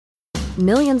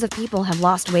Millions of people have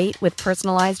lost weight with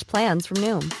personalized plans from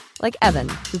Noom. Like Evan,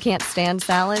 who can't stand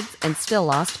salads and still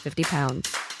lost 50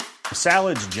 pounds.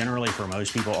 Salads generally for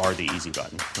most people are the easy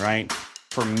button, right?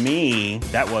 For me,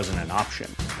 that wasn't an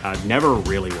option. I never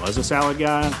really was a salad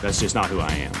guy. That's just not who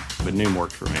I am. But Noom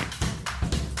worked for me.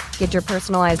 Get your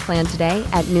personalized plan today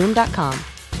at Noom.com.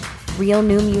 Real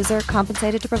Noom user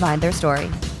compensated to provide their story.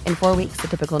 In 4 weeks, the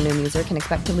typical Noom user can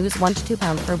expect to lose 1 to 2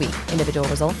 pounds per week. Individual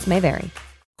results may vary.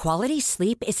 Quality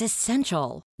sleep is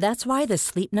essential. That's why the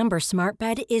Sleep Number Smart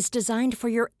Bed is designed for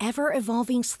your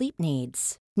ever-evolving sleep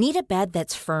needs. Need a bed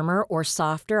that's firmer or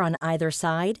softer on either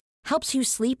side? Helps you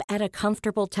sleep at a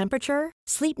comfortable temperature?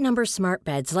 Sleep Number Smart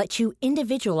Beds let you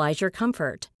individualize your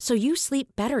comfort, so you sleep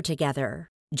better together.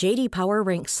 J.D. Power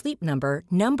ranks Sleep Number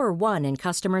number 1 in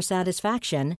customer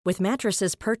satisfaction with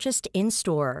mattresses purchased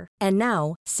in-store. And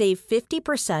now, save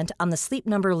 50% on the Sleep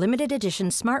Number Limited Edition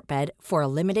Smart Bed for a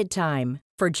limited time.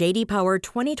 For J.D. Power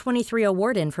 2023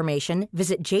 award information,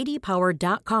 visit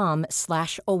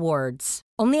jdpower.com/awards.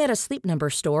 Only at a Sleep Number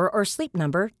store or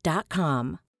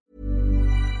sleepnumber.com.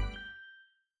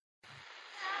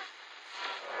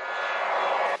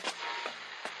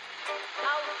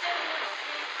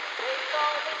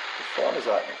 What fun is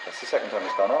that? That's the second time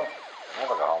it's gone off. They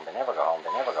never go home,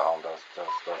 those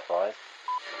boys.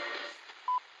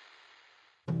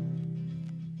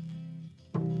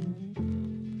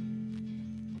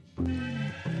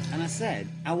 And I said,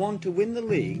 I want to win the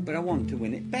league, but I want to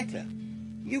win it better.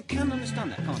 You can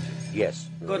understand that, can't you? Yes.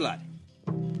 Good lad.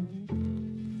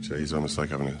 So he's almost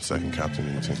like having a second captain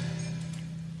in the team.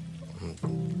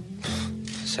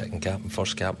 Second captain,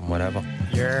 first captain, whatever.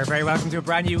 You're very welcome to a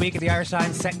brand new week of the Irish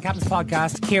Times Second Captain's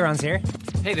Podcast. Kieran's here.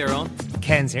 Hey there, Owen.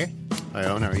 Ken's here. Hi,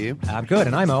 Owen. How are you? I'm good,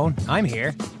 and I'm Owen. I'm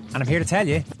here, and I'm here to tell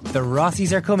you, the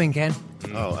Rossies are coming, Ken.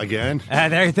 Oh, again?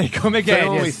 They come again. They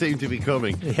always seem to be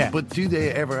coming. Yeah. But do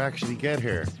they ever actually get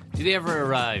here? Do they ever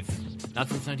arrive? Not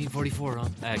since 1944,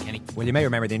 Kenny. Well, you may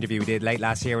remember the interview we did late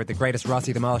last year with the greatest Rossie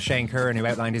of them all, Shane Curran, who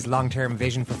outlined his long-term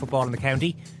vision for football in the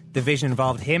county. The vision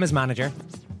involved him as manager.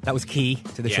 That was key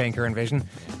to the Shane Curran vision.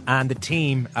 And the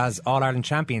team as All-Ireland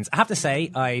champions. I have to say,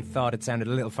 I thought it sounded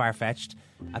a little far-fetched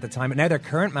at the time. But now their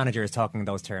current manager is talking in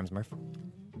those terms, Murph.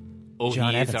 Oh,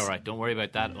 John he Evans. is all right. Don't worry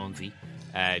about that, Owensy.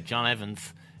 John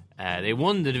Evans. They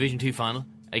won the Division 2 final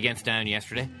against Down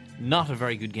yesterday. Not a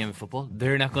very good game of football.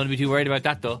 They're not going to be too worried about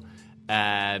that, though.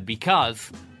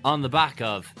 Because on the back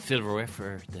of silverware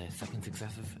for the second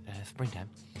successive springtime,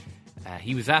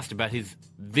 he was asked about his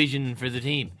vision for the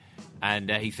team. And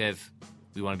he says,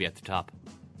 we want to be at the top.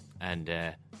 And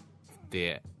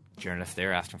the journalist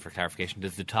there asked him for clarification.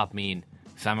 Does the top mean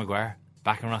Sam Maguire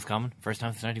back in Roscommon, first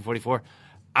time since 1944?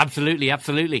 Absolutely,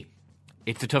 absolutely.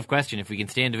 It's a tough question. If we can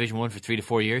stay in Division 1 for 3 to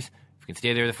 4 years, if we can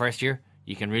stay there the first year,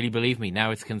 you can really believe me.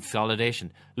 Now it's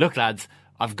consolidation. Look, lads,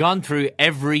 I've gone through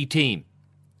every team.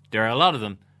 There are a lot of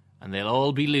them, and they'll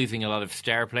all be losing a lot of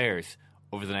star players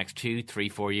over the next 2, 3,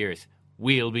 4 years.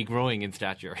 We'll be growing in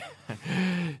stature.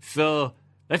 So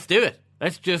let's do it.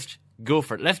 Let's just go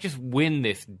for it. Let's just win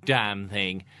this damn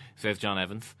thing, says John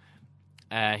Evans.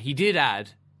 He did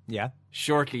add,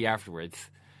 shortly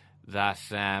afterwards, that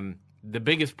the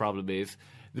biggest problem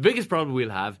we'll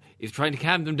have is trying to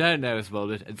calm them down now,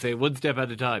 Smollett, and say one step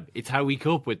at a time. It's how we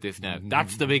cope with this now.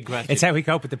 That's the big question. It's how we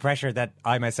cope with the pressure that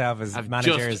I myself as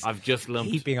manager I've just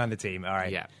lumped heaping on the team. All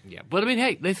right. Yeah. But I mean,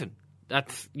 hey, listen.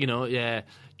 That's,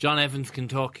 John Evans can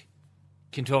talk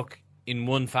in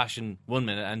one fashion 1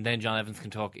 minute, and then John Evans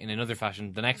can talk in another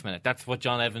fashion the next minute. That's what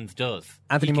John Evans does.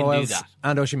 Anthony Moyles do that.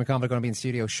 And Oisin McConville are going to be in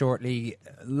studio shortly,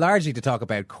 largely to talk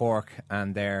about Cork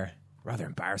and their rather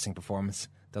embarrassing performance.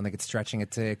 Don't think it's stretching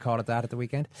it to call it that at the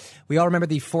weekend. We all remember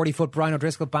the 40-foot Brian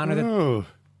O'Driscoll banner. Oh,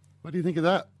 what do you think of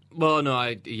that? Well, no,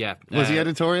 Was he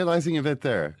editorialising a bit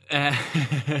there?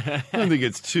 I don't think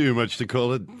it's too much to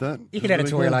call it that. You can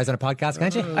editorialise on a podcast,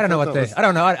 can't you? I don't know.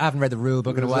 I haven't read the rule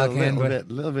book in a while, Ken. A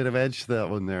little bit of edge to that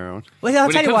one there, Owen. Well, I'll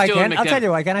tell you why, Ken.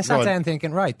 I sat down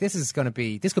thinking, right, this could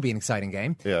be an exciting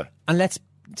game. Yeah. And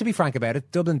to be frank about it,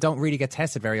 Dublin don't really get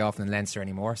tested very often in Leinster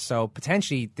anymore. So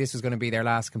potentially this was going to be their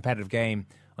last competitive game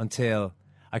until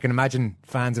I can imagine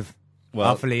fans of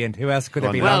Offaly and who else could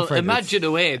there be? Well, imagine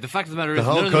away. The fact of the matter is, the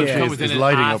whole country is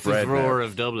lighting up red roar now.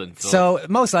 Of Dublin. So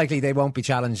most likely they won't be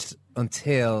challenged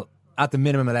until at the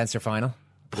minimum a Leinster final,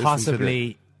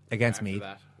 possibly against Meath.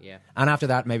 And after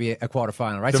that, maybe a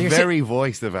quarter-final, right? The very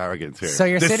voice of arrogance here. So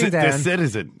you're sitting down. The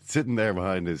citizen sitting there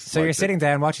behind us. So you're sitting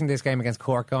down watching this game against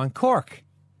Cork going, Cork,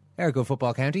 they're a good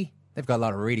football county. They've got a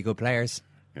lot of really good players.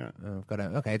 Yeah.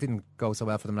 It didn't go so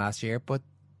well for them last year, but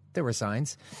there were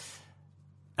signs.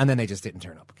 And then they just didn't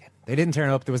turn up again. They didn't turn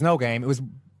up. There was no game. It was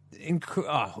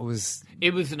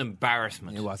It was an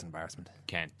embarrassment. It was an embarrassment.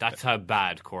 Ken, that's how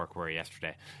bad Cork were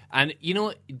yesterday. And,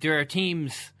 there are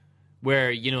teams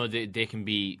where, they can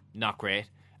be not great,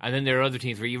 and then there are other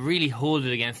teams where you really hold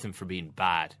it against them for being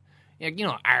bad.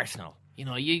 Arsenal.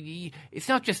 It's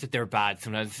not just that they're bad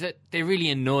sometimes, it's that they really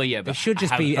annoy you. They should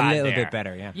just be a little bit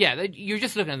better, yeah. Yeah, you're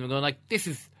just looking at them and going,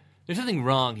 there's something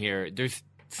wrong here. There's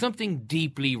something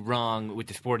deeply wrong with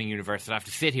the sporting universe that I have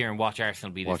to sit here and watch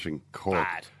Arsenal be this Watching Cork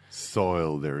bad.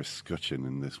 soil their escutcheon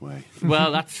in this way.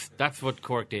 Well, that's what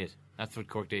Cork did. That's what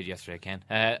Cork did yesterday, Ken.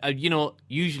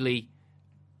 Usually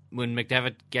when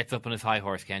McDevitt gets up on his high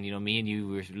horse, Ken, me and you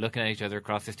were looking at each other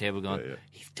across this table going,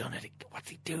 he's done it. What's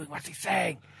he doing? What's he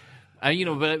saying? But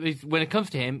when it comes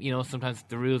to him, sometimes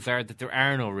the rules are that there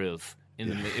are no rules in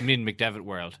the McDevitt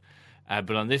world.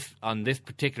 But on this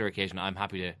particular occasion, I'm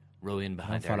happy to row in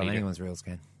behind. I don't follow anyone's rules,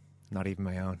 Ken. Not even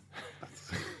my own.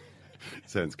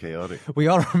 Sounds chaotic. We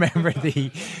all remember the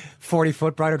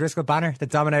 40-foot Brian O'Driscoll banner that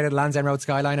dominated Lansdowne Road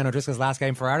skyline in O'Driscoll's last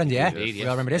game for Ireland. Yeah, we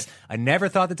all remember this. I never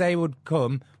thought the day would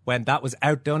come when that was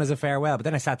outdone as a farewell. But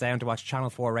then I sat down to watch Channel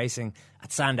 4 racing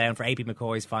at Sandown for AP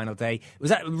McCoy's final day. It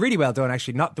was really well done,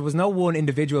 actually. There was no one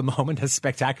individual moment as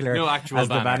spectacular as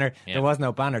the banner. Yeah. There was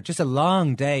no banner. Just a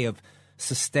long day of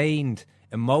sustained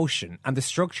emotion, and the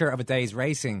structure of a day's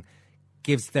racing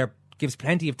gives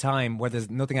plenty of time where there's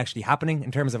nothing actually happening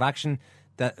in terms of action,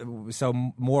 so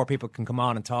more people can come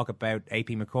on and talk about AP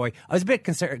McCoy. I was a bit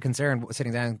concerned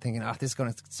sitting down thinking, this is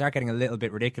going to start getting a little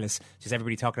bit ridiculous, just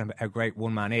everybody talking about how great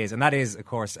one man is, and that is of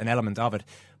course an element of it,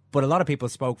 but a lot of people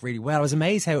spoke really well. I was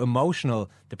amazed how emotional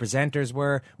the presenters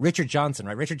were. Richard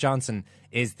Johnson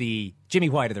is the Jimmy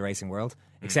White of the racing world,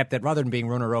 except that rather than being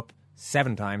runner-up 6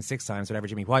 times, whatever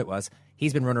Jimmy White was,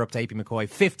 he's been runner-up to AP McCoy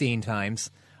 15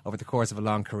 times over the course of a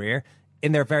long career.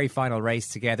 In their very final race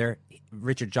together,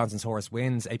 Richard Johnson's horse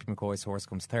wins, AP McCoy's horse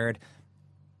comes third.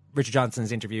 Richard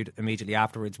Johnson's interviewed immediately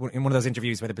afterwards, in one of those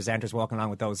interviews where the presenter's walking along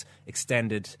with those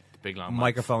extended big long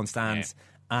microphone stands,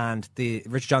 and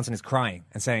Richard Johnson is crying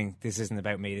and saying, "This isn't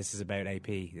about me, this is about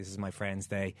AP, this is my friend's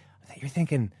day." You're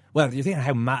thinking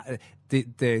how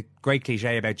the great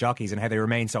cliche about jockeys and how they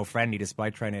remain so friendly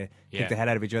despite trying to kick the hell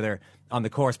out of each other on the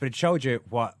course. But it showed you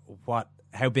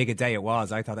how big a day it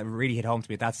was. I thought that really hit home to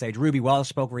me at that stage. Ruby Walsh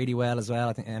spoke really well as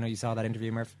well. I know you saw that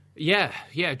interview, Murph. Yeah,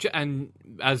 and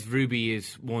as Ruby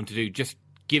is one to do, just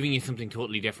giving you something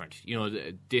totally different.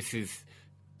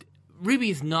 Ruby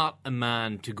is not a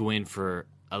man to go in for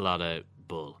a lot of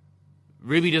bull.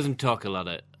 Ruby doesn't talk a lot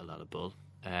of bull.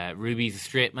 Ruby's a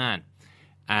straight man,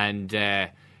 and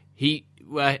he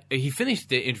finished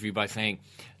the interview by saying,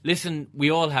 "Listen, we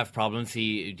all have problems."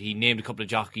 He named a couple of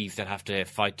jockeys that have to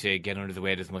fight to get under the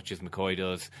weight as much as McCoy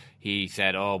does. He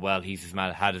said, "Oh well, he's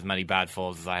had as many bad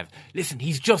falls as I have." Listen,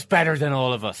 he's just better than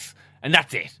all of us, and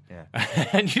that's it. Yeah.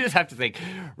 And you just have to think.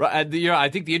 I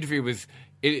think the interview was,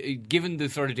 given the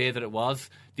sort of day that it was,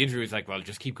 the interview was like, "Well,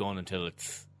 just keep going until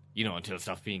it's." Until it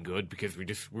stops being good, because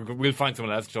we'll find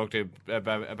someone else to talk to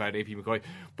about AP McCoy.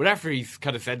 But after he's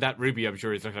kind of said that, Ruby, I'm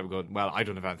sure he's looking at him going, "Well, I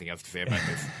don't have anything else to say about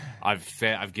this.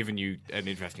 I've given you an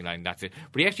interesting line. That's it."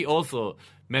 But he actually also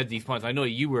made these points. I know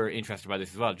you were interested by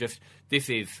this as well. Just this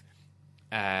is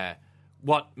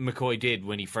what McCoy did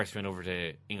when he first went over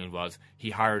to England. Was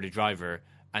he hired a driver,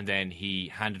 and then he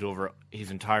handed over his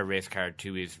entire race card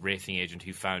to his racing agent,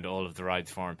 who found all of the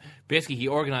rides for him. Basically, he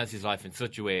organised his life in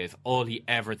such a way as all he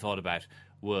ever thought about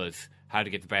was how to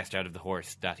get the best out of the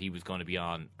horse that he was going to be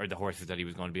on, or the horses that he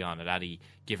was going to be on at any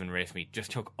given race meet.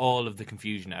 Just took all of the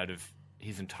confusion out of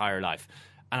his entire life.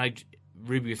 And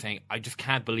Ruby was saying, I just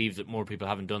can't believe that more people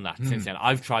haven't done that since then.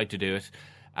 I've tried to do it.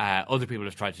 Other people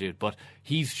have tried to do it. But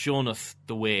he's shown us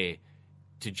the way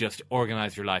to just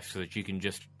organise your life so that you can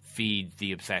just feed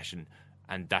the obsession,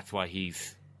 and that's why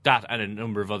that and a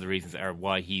number of other reasons are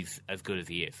why he's as good as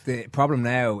he is. The problem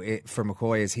now for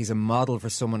McCoy is he's a model for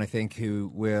someone, I think,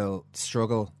 who will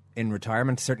struggle in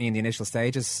retirement, certainly in the initial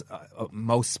stages.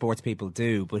 Most sports people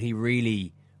do, but he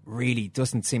really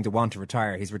doesn't seem to want to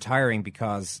retire. He's retiring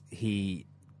because the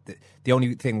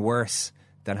only thing worse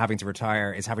than having to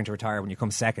retire is having to retire when you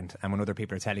come second and when other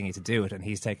people are telling you to do it, and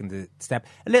he's taken the step.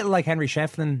 A little like Henry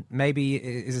Shefflin maybe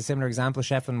is a similar example.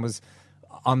 Shefflin was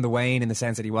on the wane in the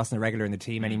sense that he wasn't a regular in the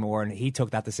team anymore, and he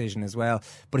took that decision as well.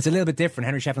 But it's a little bit different.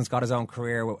 Henry Shefflin's got his own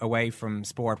career away from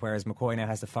sport, whereas McCoy now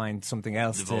has to find something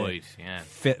else to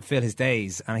fill his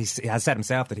days, and he has said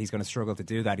himself that he's going to struggle to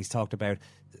do that. He's talked about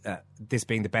this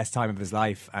being the best time of his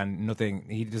life, and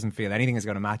he doesn't feel anything is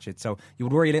going to match it. So you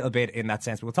would worry a little bit in that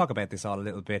sense. We'll talk about this all a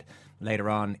little bit later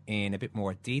on in a bit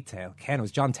more detail. Ken, it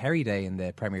was John Terry Day in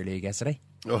the Premier League yesterday.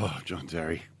 Oh, John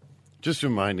Terry. Just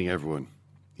reminding everyone,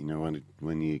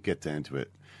 when you get down to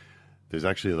it, there's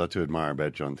actually a lot to admire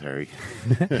about John Terry.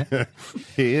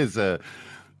 He is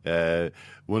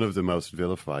one of the most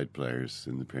vilified players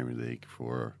in the Premier League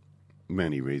for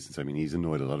many reasons. I mean, he's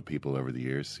annoyed a lot of people over the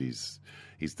years. He's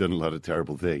done a lot of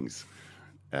terrible things,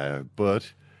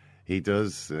 but he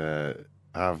does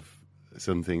have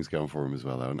some things going for him as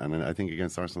well. And I think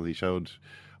against Arsenal, he showed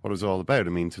what it was all about.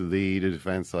 I mean, to lead a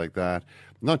defence like that,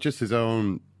 not just his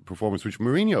own performance, which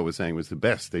Mourinho was saying was the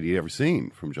best that he'd ever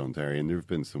seen from John Terry, and there have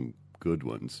been some good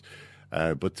ones,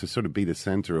 but to sort of be the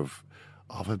centre of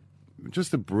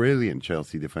just a brilliant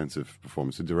Chelsea defensive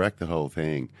performance, to direct the whole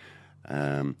thing.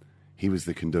 He was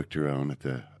the conductor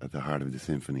at the heart of the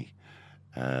symphony.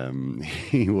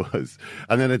 He was.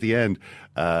 And then at the end,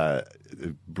 a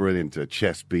brilliant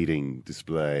chest-beating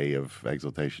display of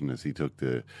exultation as he took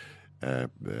as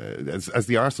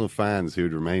the Arsenal fans who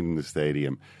had remained in the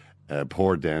stadium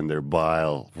poured down their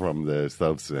bile from the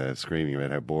slopes, screaming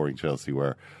about how boring Chelsea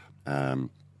were.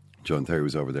 John Terry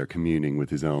was over there communing with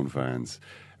his own fans.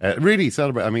 Really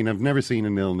celebrate. I mean, I've never seen a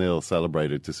 0-0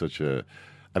 celebrated to such a...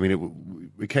 I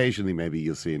mean, occasionally maybe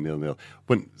you'll see a 0-0.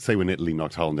 When Italy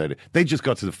knocked Holland out, they just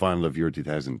got to the final of Euro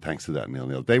 2000 thanks to that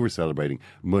 0-0. They were celebrating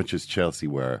much as Chelsea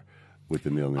were with the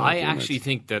 0-0. I actually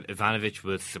think that Ivanovic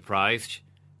was surprised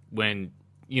when,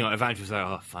 Ivanovic was like,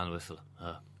 oh, final whistle,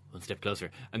 one step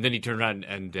closer. And then he turned around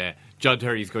and John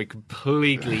Terry's going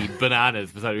completely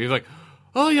bananas beside him. He was like,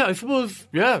 oh, yeah, I suppose,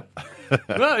 yeah.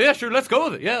 Well, yeah, sure, let's go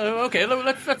with it. Yeah, okay,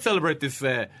 let's celebrate this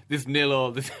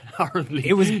 0-0, this horribly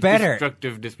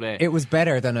destructive display. It was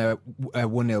better than a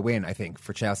 1-0 win, I think,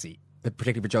 for Chelsea,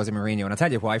 particularly for Jose Mourinho. And I'll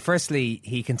tell you why. Firstly,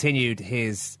 he continued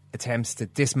his attempts to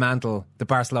dismantle the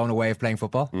Barcelona way of playing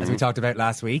football. As we talked about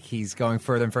last week, he's going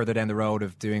further and further down the road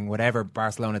of doing whatever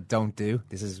Barcelona don't do.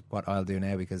 This is what I'll do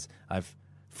now because I've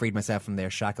freed myself from their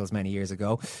shackles many years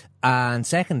ago. And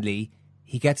secondly,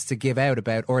 he gets to give out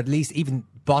about, or at least even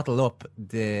bottle up,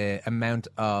 the amount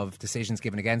of decisions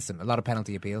given against him. A lot of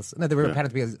penalty appeals. Now, there were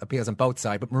penalty appeals on both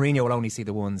sides, but Mourinho will only see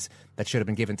the ones that should have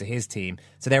been given to his team.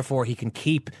 So therefore, he can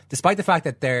keep, despite the fact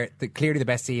that they're clearly the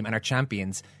best team and are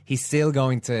champions, he's still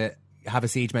going to have a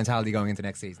siege mentality going into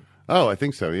next season. Oh, I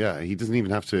think so, yeah. He didn't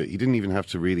even have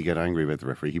to really get angry about the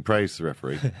referee. He praised the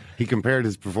referee. He compared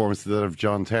his performance to that of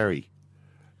John Terry.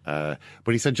 But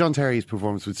he said John Terry's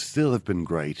performance would still have been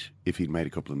great if he'd made a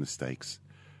couple of mistakes.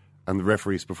 And the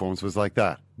referee's performance was like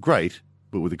that. Great,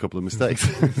 but with a couple of mistakes.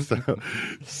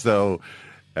 So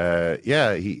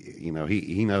he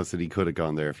knows that he could have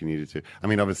gone there if he needed to. I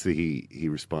mean, obviously he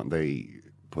responded. They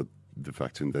put the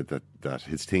fact in that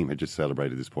his team had just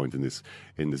celebrated this point in this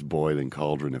boiling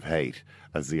cauldron of hate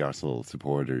as the Arsenal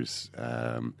supporters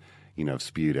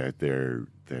spewed out their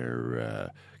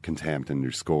contempt and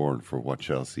their scorn for what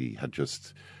Chelsea had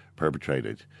just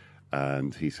perpetrated.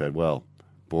 And he said, well,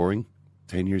 boring?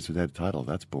 10 years without a title,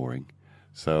 that's boring.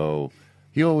 So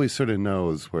he always sort of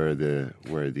knows where the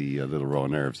little raw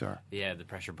nerves are. Yeah, the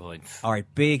pressure points. All right,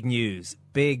 big news.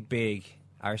 Big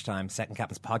Irish Times Second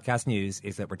Captain's podcast news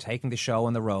is that we're taking the show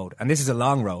on the road. And this is a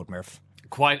long road, Murph.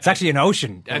 It's actually an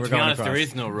ocean. To be honest, there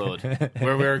is no road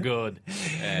where we're good.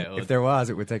 If there was,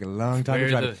 it would take a long time to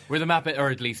drive. Where the map, or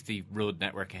at least the road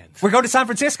network ends. We're going to San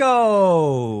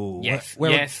Francisco. Yes,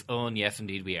 yes,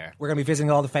 indeed we are. We're going to be visiting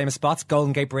all the famous spots: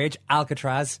 Golden Gate Bridge,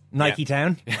 Alcatraz, Nike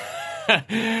Town.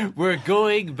 We're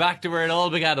going back to where it all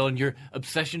began. On your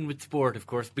obsession with sport, of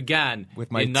course, began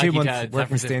with my 2-month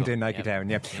working stint in Nike Town.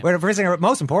 Yeah. We're visiting,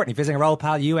 most importantly, visiting our old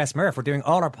pal US Murph. We're doing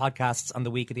all our podcasts on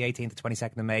the week of the 18th to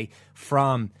 22nd of May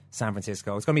from San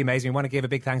Francisco. It's going to be amazing. We want to give a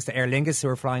big thanks to Aer Lingus, who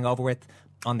we're flying over with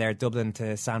on their Dublin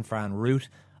to San Fran route.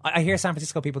 I hear San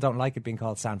Francisco people don't like it being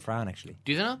called San Fran, actually.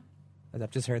 Do they not? I've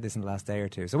just heard this in the last day or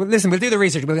two. So listen, we'll do the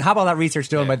research. We'll have all that research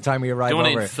done by the time we arrive Don't over.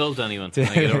 want to insult anyone when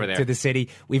I get over there. To the city.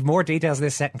 We've more details of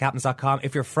this at secondcaptains.com.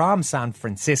 If you're from San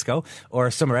Francisco or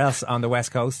somewhere else on the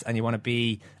West Coast and you want to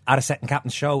be at a Second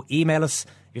Captains show, email us.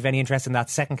 If you have any interest in that,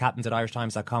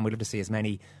 secondcaptains@irishtimes.com. We'd love to see as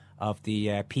many of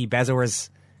the P. Bezowers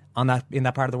in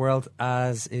that part of the world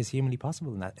as is humanly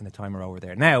possible in the time we're over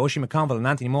there. Now, Oisin McConville and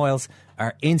Anthony Moyles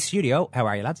are in studio. How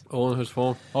are you, lads? Owen, how's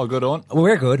phone? All good, Owen? Well,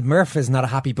 we're good. Murph is not a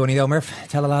happy bunny, though. Murph,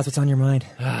 tell the lads what's on your mind.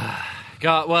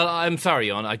 God, well, I'm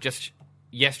sorry, Owen.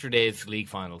 Yesterday's league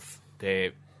finals,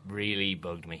 they really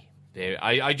bugged me.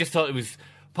 I just thought it was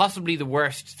possibly the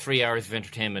worst 3 hours of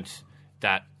entertainment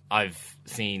that I've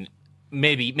seen,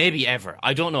 maybe ever.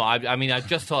 I don't know. I mean, I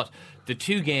just thought the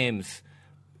two games...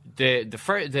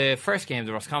 The first game,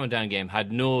 the Roscommon Down game,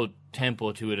 had no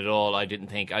tempo to it at all. I didn't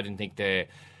think there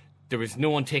was no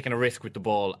one taking a risk with the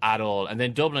ball at all. And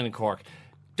then Dublin and Cork,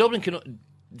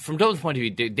 from Dublin's point of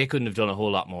view, they couldn't have done a whole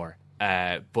lot more.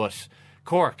 But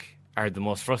Cork are the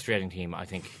most frustrating team, I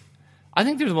think. I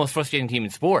think they're the most frustrating team in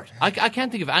sport. I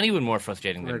can't think of anyone more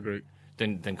frustrating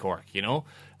than Cork, you know?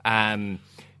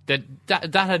 That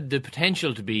had the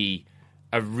potential to be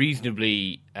a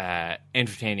reasonably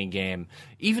entertaining game.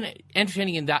 Even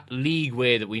entertaining in that league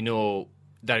way that we know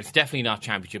that it's definitely not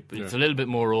championship. It's a little bit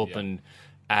more open.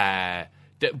 Yeah.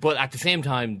 But at the same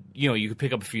time, you know, you could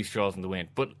pick up a few straws in the wind.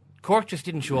 But Cork just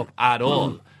didn't show up at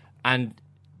all. And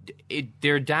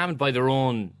they're damned by their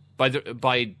own... by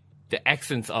the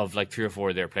excellence of like 3 or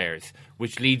 4 of their players,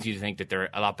 which leads you to think that they're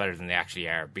a lot better than they actually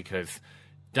are, because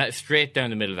that straight down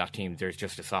the middle of that team there's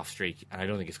just a soft streak, and I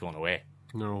don't think it's going away.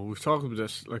 No, we've talked about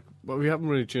this, but we haven't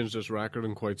really changed this record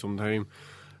in quite some time.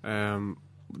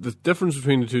 The difference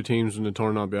between the two teams in the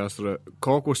turn-up yesterday,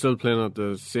 Cork were still playing at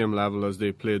the same level as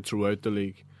they played throughout the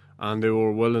league, and they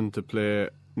were willing to play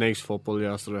nice football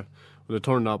yesterday. When they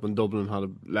turned up, and Dublin had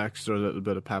an extra little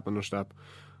bit of pep in their step.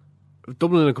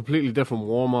 Dublin in a completely different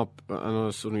warm-up. I know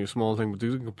it's only a small thing, but they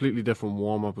did a completely different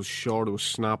warm-up. It was short, it was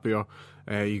snappier.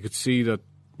 You could see that,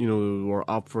 you know, they were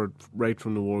up for it right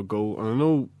from the word go. And I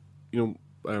know, you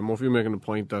know, Murphy making the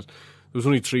point that there was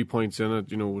only 3 points in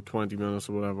it, you know, with 20 minutes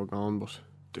or whatever gone, but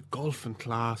the gulf in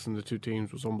class in the two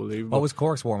teams was unbelievable. What was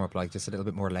Cork's warm-up like? Just a little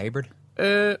bit more laboured?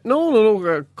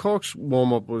 No. Cork's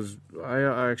warm-up was...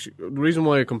 I actually... The reason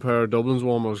why I compare Dublin's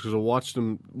warm-up is because I watched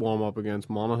them warm up against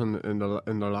Monaghan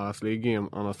in their last league game,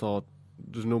 and I thought,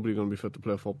 there's nobody going to be fit to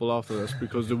play football after this,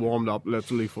 because they warmed up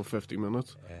literally for 50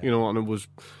 minutes. Yeah. You know, and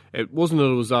it wasn't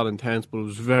that it was that intense, but it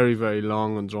was very, very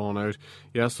long and drawn out.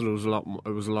 Yesterday it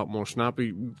was a lot more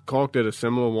snappy. Cork did a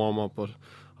similar warm-up, but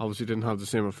obviously didn't have the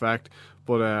same effect.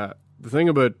 But the thing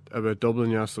about Dublin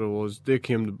yesterday was they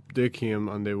came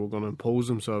and they were going to impose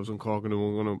themselves on Cork,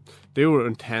 and they were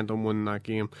intent on winning that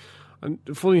game. And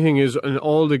the funny thing is, in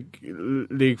all the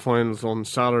league finals on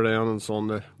Saturday and on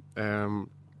Sunday,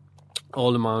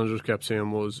 all the managers kept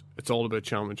saying was, it's all about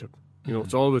championship. You know,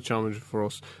 it's all about championship for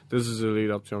us. This is a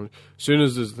lead-up championship. As soon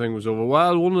as this thing was over,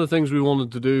 well, one of the things we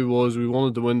wanted to do was we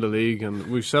wanted to win the league, and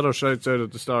we've set our sights out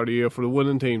at the start of the year for the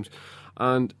winning teams.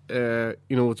 And, you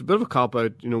know, it's a bit of a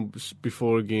cop-out, you know,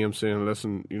 before a game saying,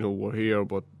 listen, you know, we're here,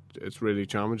 but it's really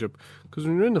championship. Because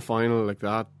when you're in the final like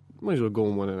that, you might as well go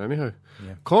and win it anyhow.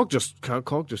 Yeah. Cork just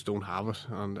don't have it,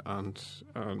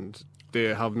 and they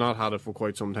have not had it for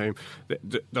quite some time.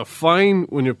 They're fine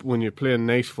when you're playing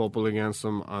nice football against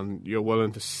them, and you're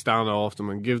willing to stand off them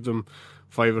and give them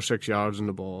 5 or 6 yards in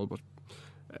the ball. But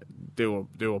they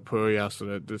were poor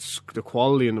yesterday. The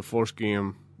quality in the first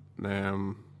game,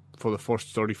 for the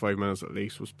first 35 minutes at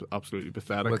least, was absolutely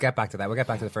pathetic. We'll get back to that. We'll get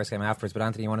back to the first game afterwards. But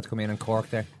Anthony, you wanted to come in on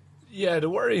Cork there? Yeah, the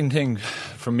worrying thing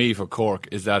for me for Cork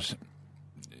is that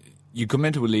you come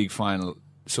into a league final,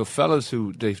 so fellas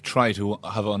who they've tried to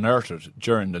have unearthed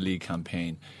during the league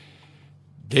campaign,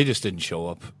 they just didn't show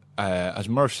up. As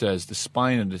Murph says, the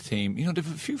spine of the team, you know, there's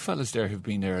a few fellas there who've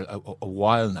been there a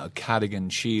while now,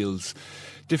 Cadigan, Shields,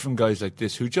 different guys like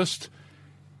this who just...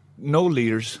 no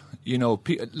leaders, you know,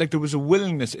 like there was a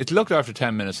willingness. It looked after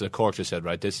 10 minutes that Cork just said,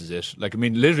 right, this is it. Like, I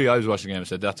mean, literally I was watching the game and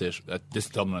said, that's it. This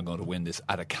Dublin are going to win this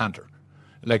at a canter.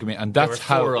 Like, I mean, and that's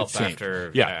how it seemed.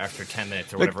 After 10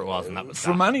 minutes or whatever it was, and that was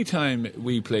from any time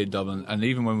we played Dublin, and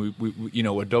even when we you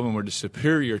know, where Dublin were the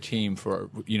superior team for,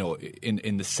 you know,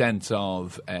 in the sense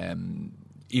of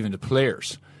even the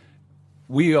players,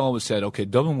 we always said, okay,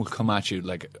 Dublin will come at you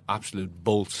like absolute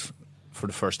bolts for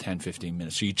the first 10-15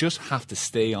 minutes. So you just have to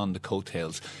stay on the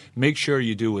coattails. Make sure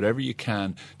you do whatever you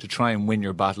can to try and win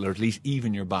your battle, or at least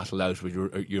even your battle out with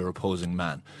your opposing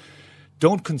man.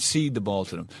 Don't concede the ball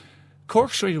to them.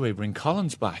 Cork straight away bring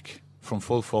Collins back from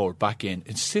full forward, back in.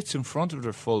 It sits in front of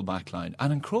their full back line.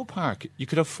 And in Croke Park, you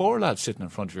could have 4 lads sitting in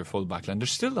front of your full back line.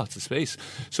 There's still lots of space.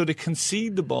 So they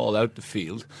concede the ball out the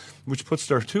field, which puts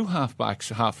their 2 half-backs,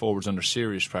 half-forwards under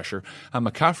serious pressure. And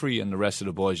McCaffrey and the rest of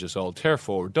the boys just all tear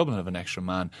forward. Dublin have an extra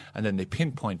man. And then they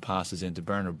pinpoint passes into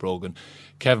Bernard Brogan,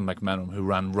 Kevin McMenamin, who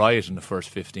ran riot in the first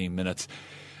 15 minutes.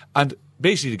 And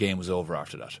basically the game was over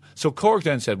after that. So Cork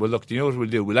then said, well, look, do you know what we'll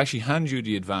do? We'll actually hand you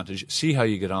the advantage, see how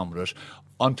you get on with it,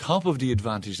 on top of the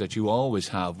advantage that you always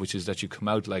have, which is that you come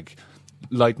out like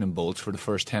lightning bolts for the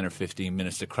first 10 or 15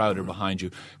 minutes. The crowd are behind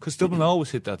you. Because Dublin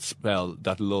always hit that spell,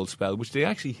 that lull spell, which they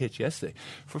actually hit yesterday.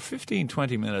 For 15,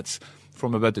 20 minutes,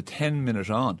 from about the 10 minute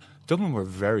on, Dublin were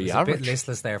very average. A bit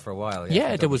listless there for a while.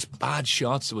 Yeah, there was bad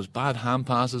shots, there was bad hand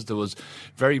passes, there was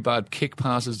very bad kick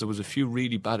passes, there was a few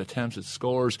really bad attempts at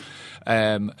scores.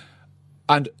 And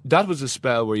that was a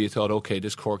spell where you thought, okay,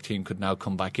 this Cork team could now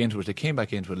come back into it. They came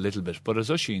back into it a little bit. But as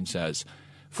Oisin says,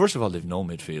 first of all, they've no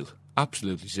midfield.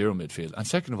 Absolutely zero midfield. And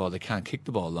second of all, they can't kick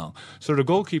the ball long. So the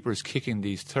goalkeeper is kicking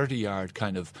these 30-yard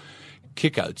kind of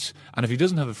kickouts, and if he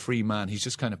doesn't have a free man, he's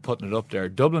just kind of putting it up there.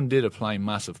 Dublin did apply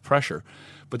massive pressure,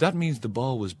 but that means the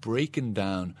ball was breaking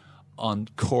down on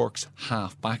Cork's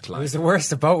half-back line. It was the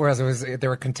worst of both worlds. There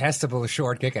were contestable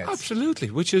short kickouts. Absolutely,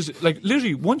 which is like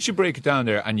literally once you break it down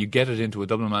there and you get it into a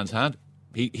Dublin man's hand,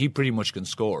 he pretty much can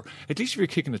score. At least if you're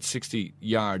kicking it 60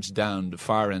 yards down the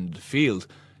far end of the field,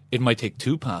 it might take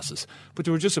 2 passes. But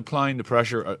they were just applying the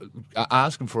pressure,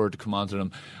 asking for it to come onto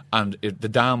them, and the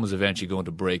dam was eventually going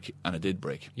to break, and it did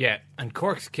break. Yeah, and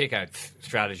Cork's kick-out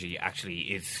strategy actually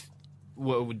is,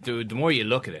 the more you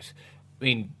look at it, I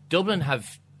mean, Dublin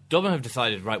have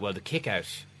decided, right, well, the kick-out,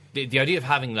 the idea of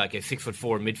having like a 6'4"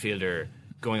 midfielder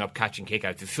going up catching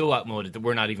kickouts is so outmoded that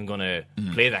we're not even going to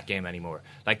play that game anymore.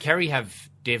 Like, Kerry have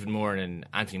David Moore and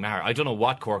Anthony Maher. I don't know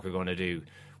what Cork are going to do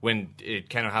when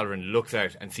Ken O'Halloran looks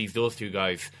out and sees those two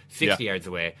guys 60 yards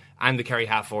away and the Kerry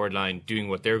half-forward line doing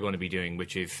what they're going to be doing,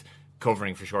 which is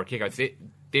covering for short kickouts.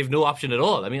 They have no option at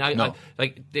all. I mean,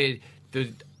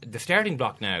 the starting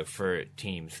block now for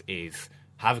teams is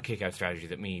have a kick-out strategy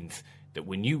that means that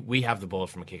when we have the ball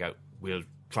from a kick-out, we'll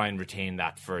try and retain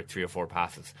that for 3 or 4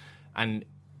 passes. And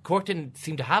Cork didn't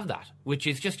seem to have that, which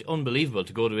is just unbelievable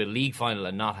to go to a league final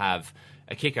and not have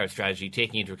a kick-out strategy,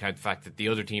 taking into account the fact that the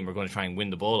other team are going to try and win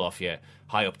the ball off you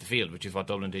high up the field, which is what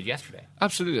Dublin did yesterday.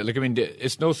 Absolutely. Like, I mean,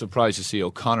 it's no surprise to see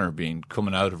O'Connor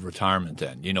coming out of retirement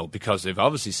then, because they've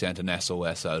obviously sent an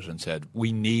SOS out and said,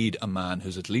 we need a man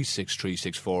who's at least 6'3",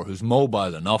 6'4", who's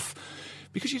mobile enough.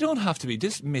 Because you don't have to be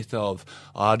this myth of,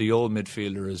 the old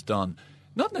midfielder is done.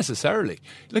 Not necessarily.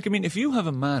 Like, I mean, if you have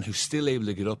a man who's still able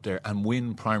to get up there and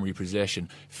win primary possession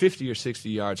 50 or 60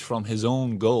 yards from his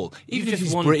own goal, even if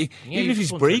he's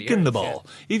breaking the ball,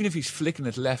 even if he's flicking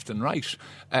it left and right,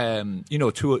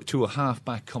 to a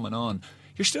half-back coming on,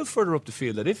 you're still further up the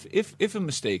field that if a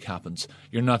mistake happens,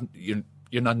 you're not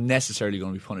necessarily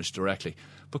going to be punished directly.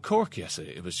 But Cork, yes,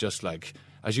 it was just like,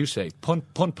 as you say,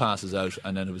 punt passes out,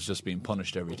 and then it was just being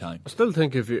punished every time. I still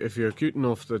think if you're cute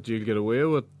enough that you'll get away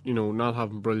with, not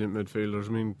having brilliant midfielders.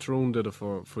 I mean, Tyrone did it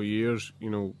for years,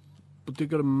 but they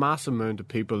got a massive amount of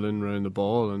people in around the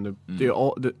ball, and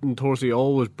Torsi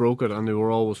always broke it, and they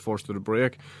were always forced to the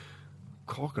break.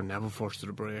 Cork are never forced to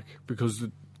the break because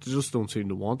they just don't seem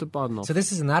to want it bad enough. So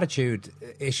this is an attitude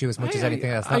issue as much as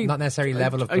anything else, not necessarily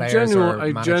level of players or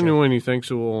manager. I genuinely think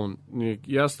so, Owen.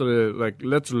 Yesterday, like,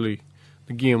 literally,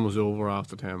 the game was over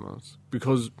after 10 minutes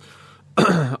because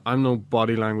I'm no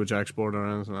body language expert or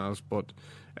anything else, but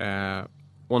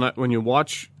when you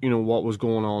watch, what was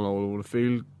going on all over the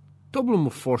field, Dublin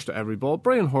were forced to every ball.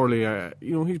 Brian Hurley,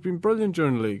 he's been brilliant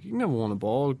during the league. He never won a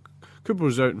ball. Cooper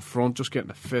was out in front, just getting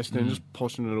a fist in, just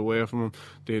pushing it away from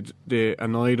him. They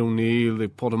annoyed O'Neill. They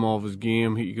put him off his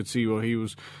game. You could see where he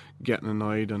was getting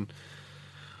annoyed. And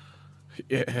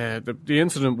the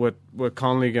incident with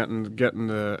Connolly getting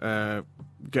the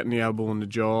elbow in the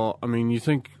jaw. I mean, you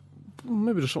think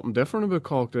maybe there's something different about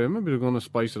Cork there. Maybe they're going to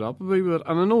spice it up a bit.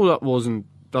 And I know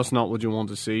that's not what you want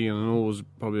to see. And I know it was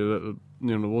probably a little,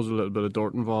 there was a little bit of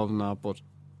dirt involved in that, but.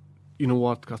 You know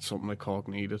what? That's something that Cork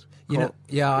needed. I don't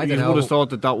know. You would have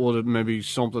thought that would have maybe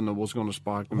something that was going to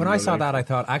spark them. When I saw that, I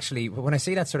thought, actually, when I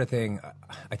see that sort of thing,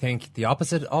 I think the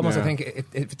opposite. Almost, I think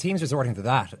if teams resorting to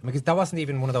that, because that wasn't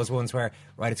even one of those ones where,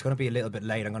 right, it's going to be a little bit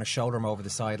late. I'm going to shoulder him over the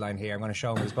sideline here. I'm going to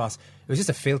show him his boss. It was just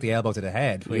a filthy elbow to the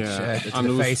head, to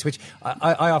the face, which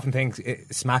I often think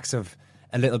it smacks of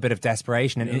a little bit of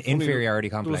desperation and inferiority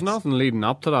complex. There was nothing leading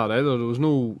up to that either. There was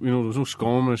no, there was no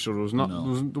skirmish, or there was not.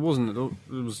 No.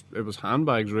 It was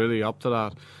handbags really up to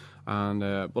that.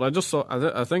 And but I just saw.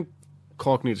 I think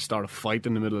Cork need to start a fight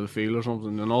in the middle of the field or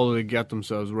something, in order to get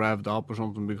themselves revved up or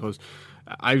something. Because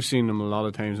I've seen them a lot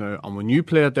of times now, and when you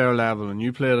play at their level, and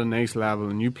you play at a nice level,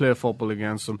 and you play football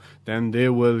against them, then they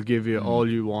will give you all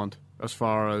you want. As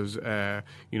far as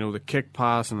the kick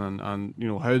passing and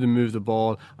how they move the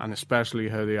ball, and especially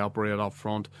how they operate up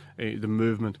front, the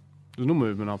movement. There's no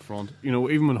movement up front.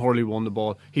 Even when Hurley won the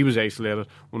ball, he was isolated.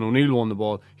 When O'Neill won the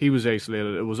ball, he was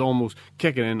isolated. It was almost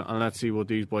kick it in and let's see what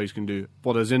these boys can do.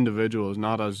 But as individuals,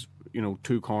 not as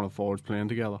two corner forwards playing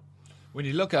together. When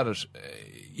you look at it,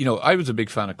 I was a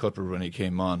big fan of Cuthbert when he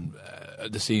came on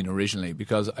the scene originally,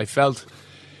 because I felt.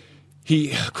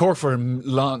 Cork for a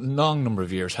long number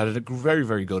of years had a very,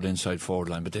 very good inside forward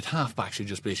line, but the half-backs who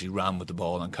just basically ran with the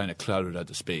ball and kind of clouded out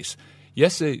the space.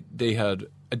 Yes, they have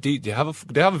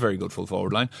a very good full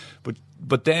forward line,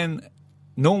 but then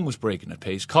no one was breaking at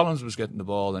pace. Collins was getting the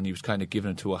ball and he was kind of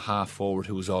giving it to a half forward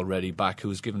who was already back, who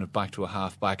was giving it back to a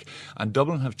half back. And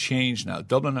Dublin have changed now.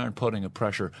 Dublin aren't putting a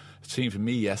pressure, it seemed to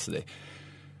me yesterday.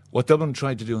 What Dublin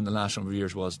tried to do in the last number of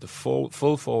years was the full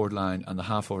forward line and the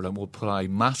half forward line would apply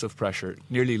massive pressure,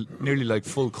 nearly like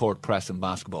full court press in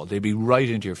basketball. They'd be right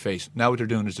into your face. Now what they're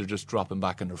doing is they're just dropping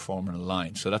back and they're forming a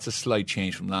line. So that's a slight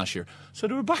change from last year. So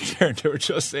they were back there and they were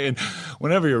just saying,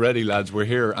 whenever you're ready, lads, we're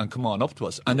here and come on up to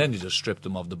us. And then they just stripped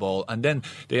them of the ball. And then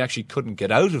they actually couldn't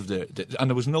get out of and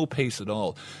there was no pace at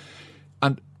all.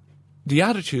 And the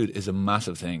attitude is a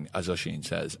massive thing, as Oisín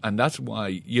says, and that's why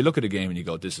you look at a game and you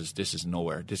go, "This is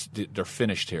nowhere. They're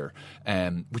finished here,"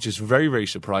 which is very, very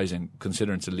surprising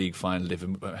considering it's a league final.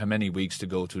 They've how many weeks to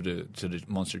go to the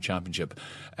Munster Championship,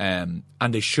 and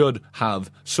they should have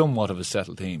somewhat of a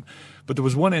settled team. But there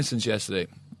was one instance yesterday.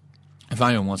 If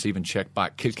anyone wants to even check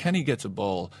back, Kilkenny gets a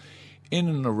ball in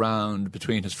and around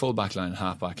between his full back line and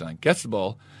half back line, gets the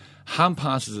ball. Hand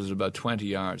passes it about 20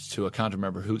 yards to, I can't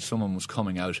remember who, someone was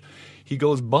coming out. He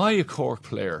goes by a Cork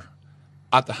player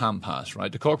at the hand pass,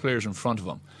 right? The Cork player's in front of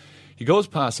him. He goes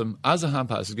past him, as the hand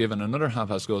pass is given, another hand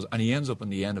pass goes, and he ends up on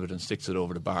the end of it and sticks it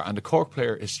over the bar. And the Cork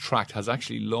player is tracked, has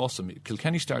actually lost him.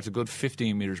 Kilkenny starts a good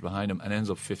 15 metres behind him and ends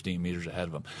up 15 metres ahead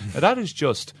of him. Now that is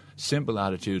just simple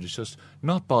attitude. It's just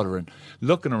not bothering,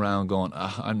 looking around going,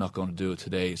 I'm not going to do it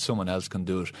today. Someone else can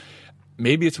do it.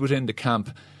 Maybe it's within the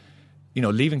camp. You know,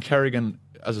 leaving Kerrigan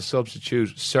as a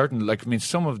substitute, certain, like, I mean,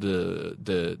 some of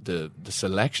the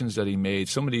selections that he made,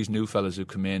 some of these new fellas who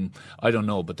come in, I don't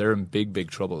know, but they're in big,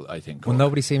 big trouble, I think. Well,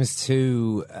 nobody seems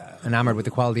too enamoured with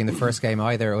the quality in the first game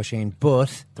either, Oisín,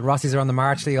 but the Rossies are on the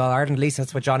march to the All-Ireland. At least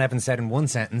that's what John Evans said in one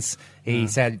sentence. He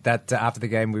said that after the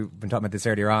game, we've been talking about this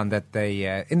earlier on, that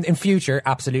they, in future,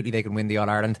 absolutely they can win the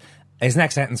All-Ireland. His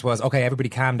next sentence was, "Okay, everybody,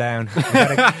 calm down.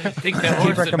 Keep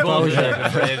our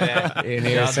composure." In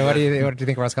here. So, what do you think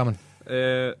of what's coming?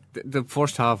 The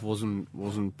first half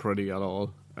wasn't pretty at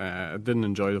all. I didn't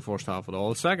enjoy the first half at all.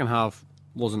 The second half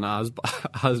wasn't as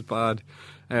bad.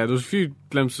 There was a few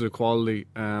glimpses of quality.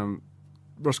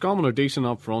 Roscommon are decent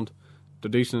up front.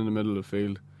 They're decent in the middle of the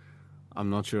field. I'm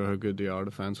not sure how good they are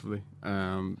defensively.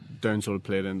 Down sort of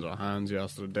played into their hands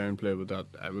yesterday. Down played with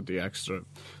the extra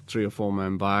 3 or 4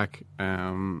 men back,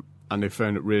 and they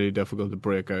found it really difficult to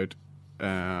break out.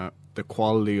 The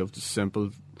quality of the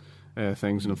simple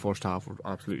things in the first half were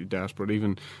absolutely desperate.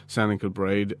 Even Senan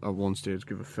Kilbride at one stage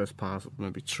gave a fist pass of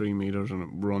maybe 3 metres and it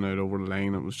run out over the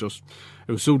line. It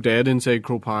was so dead inside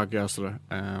Croke Park yesterday.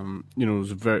 You know,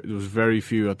 there was very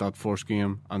few at that first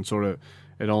game, and sort of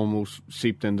it almost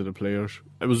seeped into the players.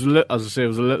 It was, as I say, it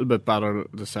was a little bit better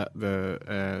the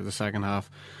second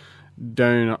half.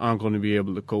 Down aren't going to be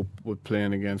able to cope with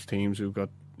playing against teams who've got,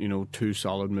 you know, 2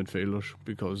 solid midfielders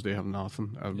because they have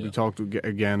nothing. We talked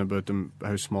again about them,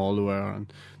 how small they were,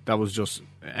 and that was just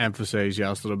emphasised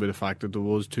yesterday by the fact that there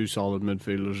was 2 solid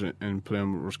midfielders in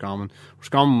playing with Roscommon.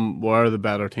 Roscommon were the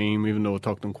better team, even though it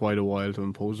took them quite a while to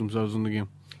impose themselves in the game.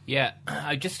 Yeah,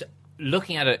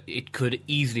 looking at it, it could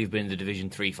easily have been the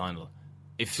Division 3 final.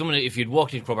 If you'd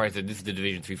walked into Croke Park and said this is the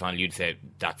Division 3 final, you'd say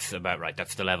that's about right,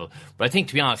 that's the level. But I think,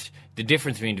 to be honest, the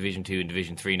difference between Division 2 and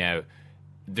Division 3 now,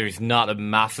 there's not a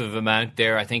massive amount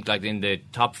there. I think, like, in the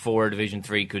top 4, Division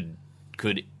 3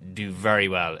 could do very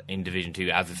well in Division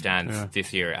 2 as it stands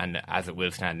this year and as it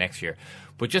will stand next year.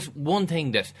 But just one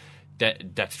thing that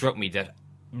struck me that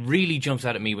really jumps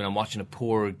out at me when I'm watching a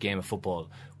poor game of football,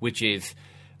 which is,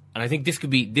 and I think this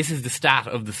is the stat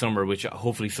of the summer, which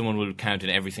hopefully someone will count in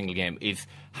every single game, is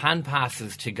hand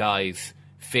passes to guys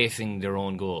facing their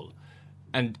own goal.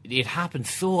 And it happened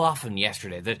so often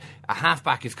yesterday that a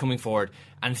halfback is coming forward,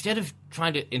 and instead of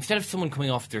someone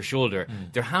coming off their shoulder,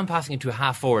 they're hand passing it to a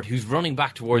half forward who's running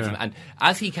back towards him. And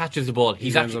as he catches the ball,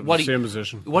 he's actually same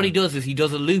position. What he does is he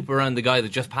does a loop around the guy that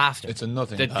just passed him. It's a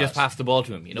nothing pass. Just passed the ball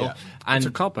to him, you know. Yeah. And it's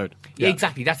a cop out. Yeah,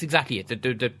 exactly. That's exactly it.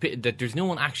 That there's no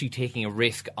one actually taking a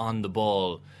risk on the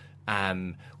ball,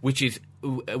 which is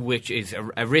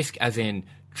a risk, as in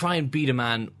try and beat a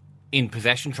man in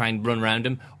possession, try and run around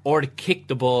him, or to kick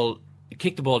the ball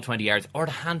 20 yards, or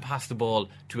to hand pass the ball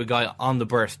to a guy on the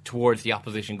burst towards the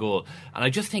opposition goal. And I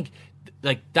just think,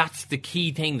 like, that's the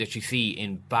key thing that you see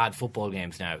in bad football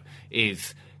games now,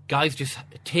 is guys just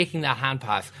taking that hand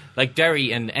pass. Like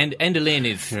Derry and Enda Lynn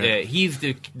is, he's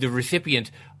the recipient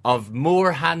of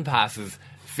more hand passes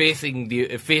facing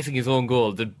his own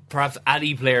goal than perhaps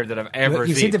any player that I've ever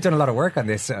seen. You seem to have done a lot of work on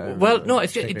this. Well, no,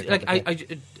 it's just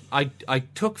I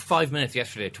took 5 minutes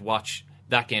yesterday to watch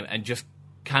that game and just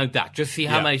count that, just see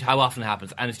how often it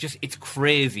happens, and it's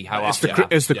crazy how often it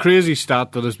happens. It's the crazy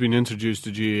stat that has been introduced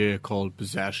to GAA called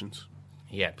possessions.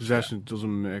 Yeah, possession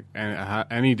doesn't make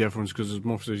any difference, because as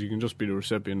much as you can just be the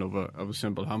recipient of a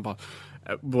simple hand pass.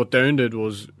 What Down did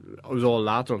was it was all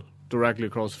lateral. directly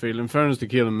across the field. In fairness to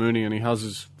Keelan Mooney, and he has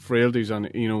his frailties, and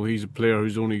he's a player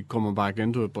who's only coming back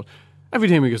into it. But every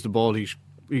time he gets the ball,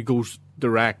 he goes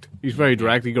direct. He's very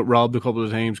direct. He got robbed a couple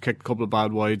of times, kicked a couple of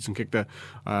bad wides, and kicked a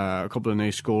couple of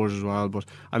nice scores as well. But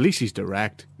at least he's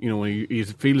direct. When you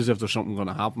feel as if there's something going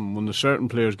to happen. When the certain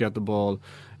players get the ball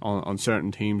on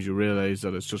certain teams, you realise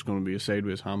that it's just going to be a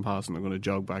sideways hand pass and they're going to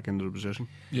jog back into the position.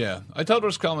 Yeah, I thought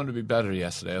Roscommon would be better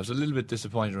yesterday. I was a little bit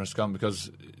disappointed in Roscommon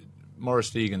because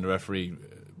Maurice Deegan, the referee,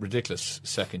 ridiculous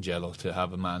second yellow to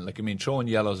have a man. Throwing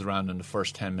yellows around in the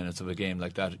first 10 minutes of a game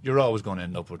like that, you're always going to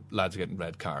end up with lads getting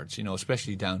red cards,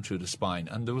 especially down through the spine.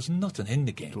 And there was nothing in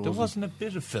the game. There wasn't a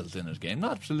bit of filth in the game.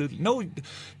 Absolutely.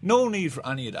 No need for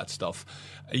any of that stuff.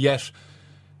 Yet,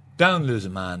 Down lose a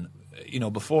man,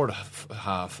 before the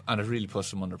half, and it really puts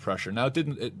them under pressure. Now,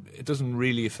 it doesn't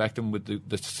really affect them with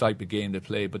the type of game they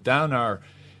play, but Down are...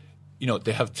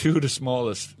 they have two of the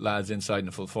smallest lads inside in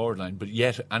the full forward line, but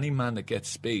yet any man that gets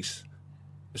space,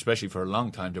 especially for a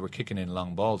long time, they were kicking in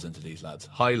long balls into these lads,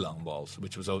 high long balls,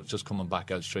 which was just coming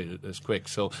back out straight as quick.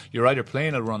 So you're either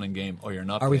playing a running game or you're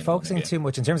not. Are we focusing too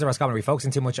much, in terms of Roscommon, are we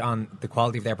focusing too much on the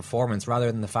quality of their performance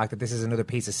rather than the fact that this is another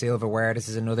piece of silverware, this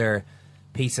is another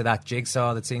piece of that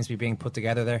jigsaw that seems to be being put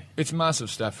together there? It's a massive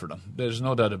step for them. There's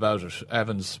no doubt about it.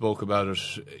 Evans spoke about it.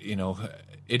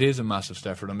 It is a massive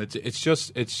step for them. It's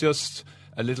just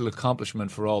a little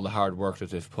accomplishment for all the hard work that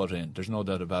they've put in. There's no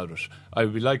doubt about it. I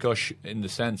would be like us in the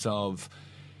sense of,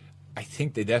 I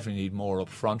think they definitely need more up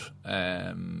front.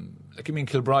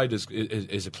 Kilbride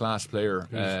is a class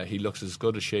player. He looks as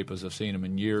good a shape as I've seen him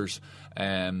in years.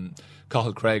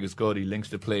 Cathal Craig is good. He links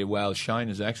the play well. Shine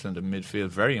is excellent in midfield.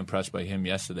 Very impressed by him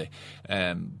yesterday.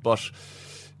 But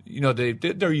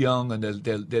they're young and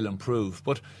they'll improve.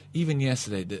 But even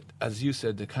yesterday, as you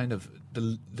said,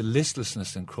 the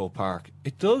listlessness in Croke Park,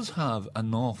 it does have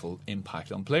an awful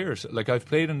impact on players. I've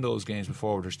played in those games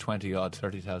before where there's 20-odd,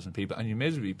 30,000 people, and you may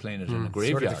as well be playing it in a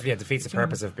graveyard. Sort of, defeats the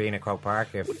purpose of being at Croke Park.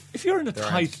 If you're in a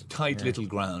tight little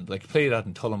ground, play that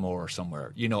in Tullamore or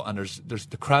somewhere, and there's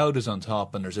the crowd is on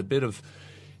top and there's a bit of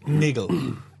niggle.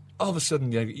 All of a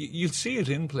sudden, you'll see it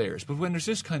in players, but when there's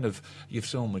this kind of, you have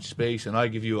so much space and I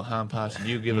give you a hand pass and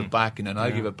you give it back and then I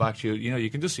give it back to you,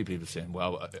 you can just see people saying,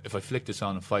 well, if I flick this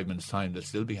on in 5 minutes time, they'll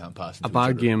still be hand passing. A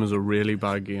bad game is a really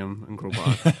bad game in Croke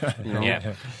Park.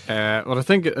 What I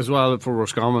think as well for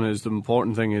Roscommon is the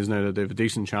important thing is now that they have a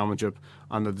decent championship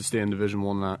and that they stay in Division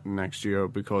 1 next year,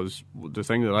 because the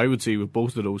thing that I would see with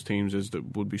both of those teams is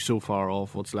that would be so far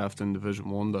off what's left in Division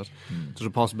 1 that there's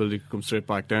a possibility to come straight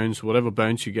back down. So whatever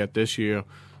bounce you get this year,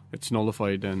 it's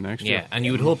nullified then next year. Yeah, and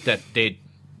you would hope that they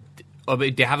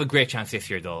have a great chance this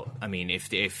year, though. I mean, if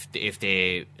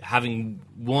they having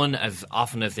won as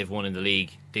often as they've won in the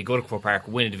league, they go to Croke Park,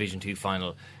 win a Division 2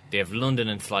 final. They have London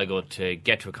and Sligo to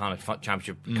get to a Connacht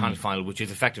Championship Connacht final, which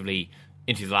is effectively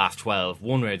into the last 12,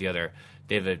 one way or the other.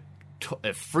 They have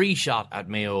a free shot at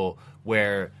Mayo,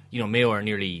 where Mayo are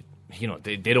nearly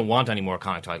they don't want any more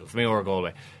Connacht titles. Mayo or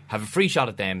Galway have a free shot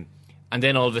at them. And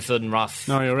then all of a sudden, Ross...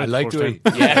 No, you're right. I liked it.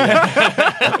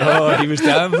 Yeah. He was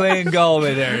downplaying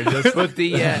Galway there. But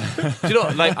you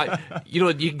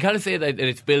can kind of say that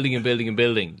it's building and building and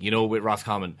building, with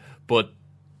Roscommon. But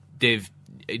they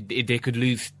could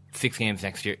lose 6 games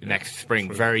next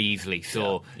spring very easily.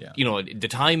 So the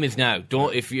time is now.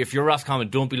 If you're Roscommon,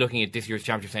 don't be looking at this year's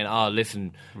championship saying,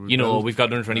 listen, we've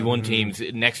got under 21 teams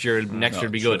next year will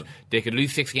be good. They could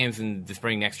lose 6 games in the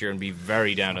spring next year and be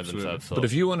very down on themselves. So. But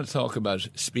if you want to talk about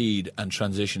speed and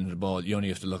transition of the ball, you only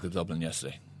have to look at Dublin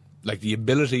yesterday. The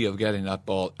ability of getting that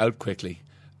ball out quickly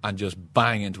and just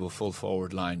bang into a full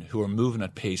forward line who are moving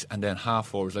at pace, and then half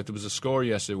forwards. There was a score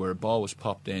yesterday where a ball was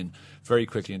popped in very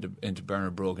quickly into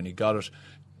Bernard Brogan. He got it.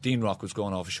 Dean Rock was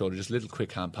going off his shoulder, just a little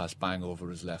quick hand pass, bang over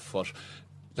his left foot.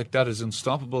 That is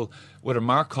unstoppable. Whether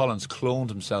Mark Collins cloned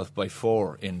himself by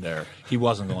 4 in there, he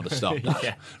wasn't going to stop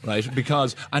that, right?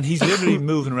 And he's literally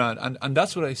moving around, and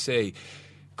that's what I say.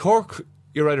 Cork,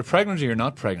 you're either pregnant or you're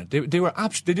not pregnant. They were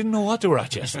they didn't know what they were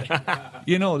at yesterday.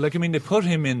 They put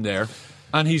him in there.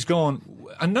 And he's going,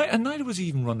 and neither was he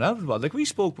even run out of the ball. We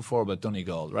spoke before about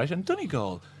Donegal, right? And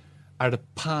Donegal are the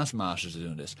past masters of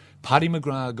doing this. Paddy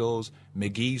McGrath goes,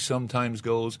 McGee sometimes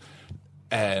goes,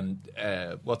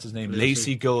 what's his name?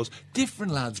 Lacey goes.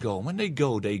 Different lads go. And when they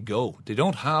go, they go. They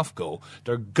don't half go.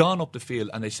 They're gone up the field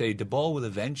and they say, the ball will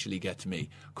eventually get to me.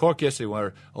 Cork yesterday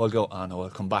were, I'll go, no, I'll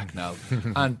come back now.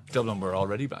 And Dublin were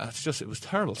already back. It was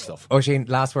terrible stuff. Oisin,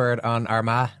 last word on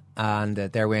Armagh and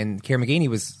their win. Kieran McGeeney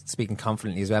was speaking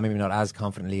confidently as well, maybe not as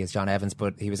confidently as John Evans,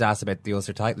 but he was asked about the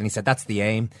Ulster title and he said that's the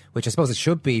aim, which I suppose it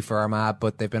should be for Armagh,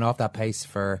 but they've been off that pace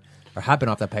have been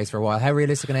off that pace for a while. How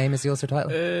realistic an aim is the Ulster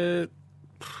title?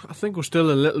 I think we're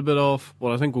still a little bit off,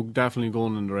 but I think we're definitely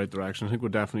going in the right direction. I think we're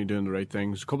definitely doing the right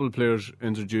things. A couple of players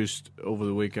introduced over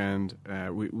the weekend.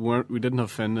 We didn't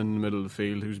have Finn in the middle of the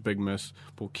field, who's a big miss,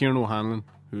 but Kieran O'Hanlon,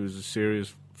 who's a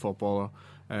serious footballer,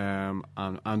 and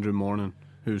Andrew Mornan,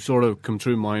 who sort of come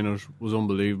through minors, was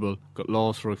unbelievable, got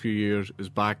lost for a few years, is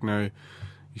back now.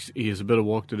 He has a bit of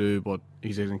work to do, but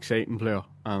he's an exciting player.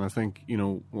 And I think,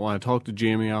 when I talked to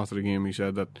Jamie after the game, he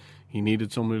said that he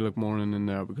needed somebody like Mornan in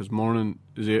there, because Mornan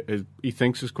he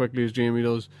thinks as quickly as Jamie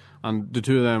does, and the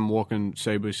two of them working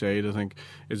side by side, I think,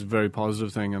 is a very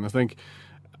positive thing. And I think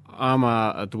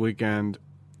Armagh at the weekend,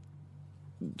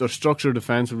 their structure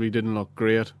defensively didn't look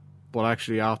great, but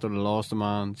actually after they lost a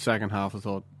man, second half I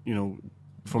thought,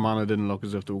 Fermanagh didn't look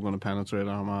as if they were going to penetrate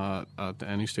Armagh at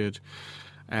any stage.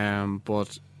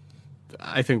 But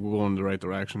I think we're going in the right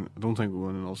direction. I don't think we're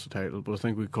winning an Ulster title, but I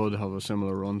think we could have a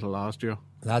similar run to last year.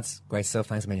 Lads, great stuff.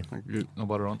 Thanks a million. Thank you. No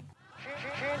bother on.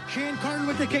 Shane Curran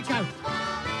with the kick out.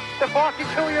 The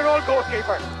 42-year-old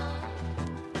goalkeeper.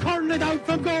 Curran it out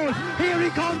from goal. Here he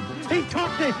comes. He's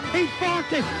 30. He's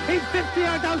 40. He's 50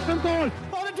 yards out from goal.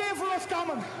 What a day for us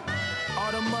coming.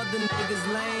 All the mother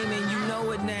niggas lame and you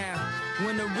know it now.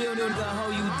 When the real nigga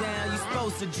hold you down, you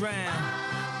supposed to drown.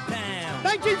 Bam.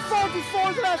 1944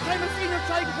 is the last time a senior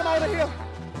tried to come out of here.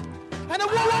 And a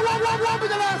won't be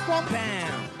the last one. Bam.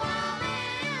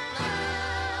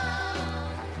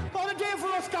 What a day for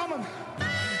us coming.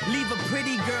 Leave a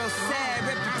pretty girl sad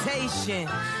reputation.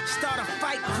 Start a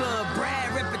fight club,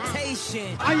 Brad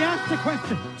reputation. I asked the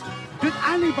question, does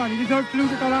anybody deserve to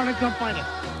lose at the Ireland Club final?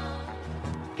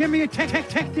 Give me a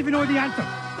text if you know the answer.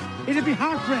 It'll be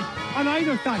heartbreak on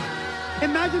either side.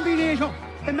 Imagine being 8 up.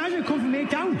 Imagine coming from 8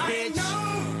 down.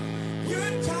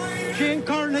 Shane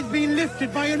Curran has been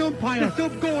lifted by an umpire, a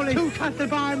sub-goalie, 2 Castle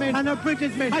barmen and a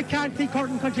British mate. I can't see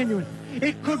Curran continuing.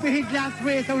 It could be his last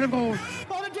race out of goal.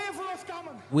 What a day for us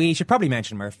coming. We should probably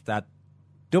mention, Murph, that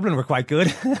Dublin were quite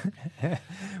good.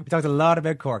 We talked a lot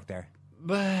about Cork there.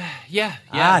 Yeah.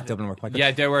 Dublin were quite good. Yeah,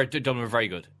 Dublin were very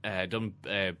good. Dublin,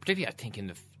 particularly, I think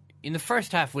in the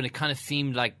first half, when it kind of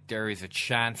seemed like there is a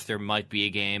chance there might be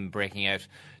a game breaking out,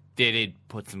 they did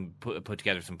put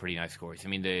together some pretty nice scores. I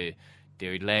mean, they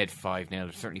led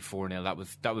 5-0, certainly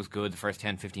 4-0. That was good. The first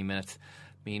 10-15 minutes.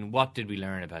 I mean, what did we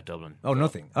learn about Dublin? Oh,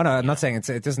 nothing. Oh no, I'm not saying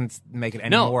it doesn't make it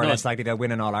any more or less likely they'll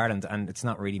win in All Ireland, and it's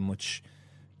not really much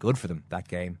good for them, that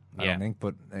game. I don't think,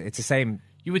 but it's the same.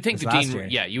 You would think that last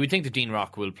year. you would think that Dean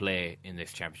Rock will play in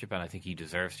this championship, and I think he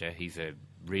deserves to. He's a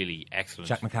really excellent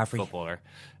footballer.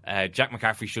 Jack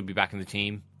McCaffrey should be back in the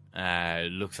team.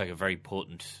 Looks like a very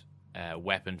potent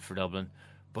weapon for Dublin.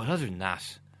 But other than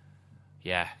that,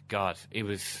 it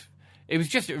was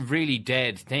just a really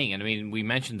dead thing. And I mean, we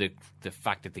mentioned the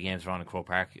fact that the games were on in Croke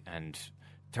Park and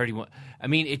 31. I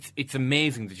mean, it's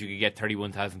amazing that you could get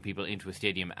 31,000 people into a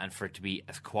stadium and for it to be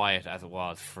as quiet as it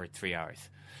was for 3 hours.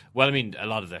 Well, I mean, a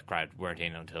lot of the crowd weren't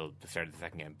in until the start of the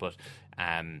second game, but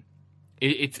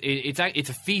it's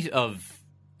a feat of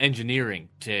engineering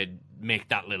to make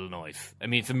that little noise. I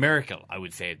mean, it's a miracle, I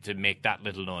would say, to make that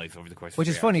little noise over the course of 3 hours.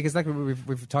 Which is funny, because like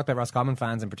we've talked about Roscommon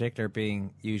fans in particular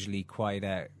being usually quite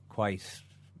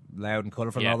loud and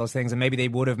colourful and all those things, and maybe they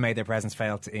would have made their presence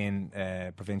felt in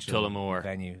provincial Tullamore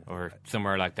venue or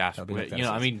somewhere like that. But,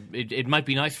 I mean, it might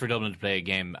be nice for Dublin to play a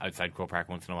game outside Croke Park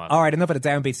once in a while. All right, enough of the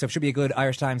downbeat stuff. Should be a good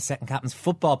Irish Times Second Captain's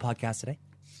football podcast today.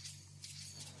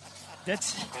 They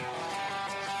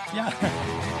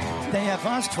have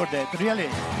asked for that, really.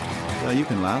 You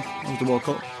can laugh. It was the World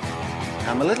Cup.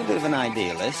 I'm a little bit of an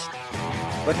idealist,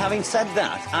 but having said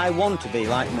that, I want to be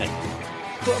like me.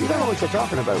 You don't know what you're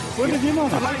talking about. What did you know?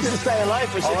 I'd like to stay alive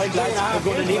for 6 years. I'm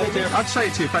going to leave it there. I'd say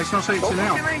it to your face, and I'll say it to you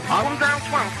now. Come down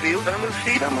Swansfield and we'll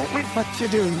see them, won't we? What you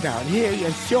doing down here,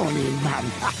 you shawny man?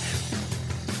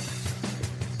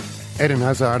 Eden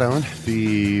Hazard, Owen,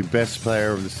 the best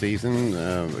player of the season,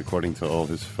 according to all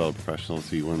his fellow professionals.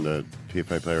 He won the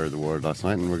PFA Player of the World last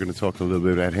night, and we're going to talk a little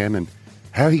bit about him and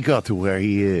how he got to where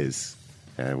he is.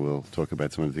 We'll talk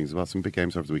about some of the things about some big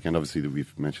games over the weekend. Obviously,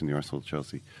 we've mentioned the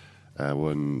Arsenal-Chelsea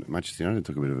one. Manchester United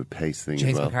took a bit of a pace thing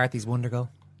James as well. McCarthy's wonder goal.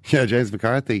 Yeah, James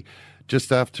McCarthy.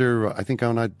 Just after, I think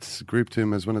Owen, I'd grouped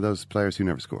him as one of those players who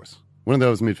never scores. One of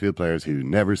those midfield players who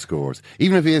never scores.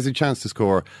 Even if he has a chance to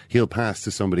score, he'll pass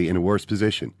to somebody in a worse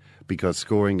position because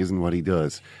scoring isn't what he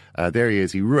does. There he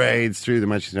is. He raids through the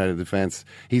Manchester United defence.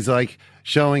 He's like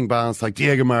showing balance like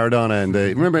Diego Maradona. And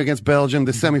remember against Belgium,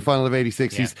 the semi-final of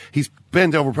 '86, he's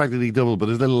bent over practically double, but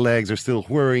his little legs are still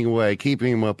whirring away,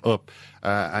 keeping him up.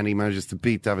 And he manages to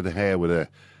beat David De Gea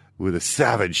with a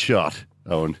savage shot,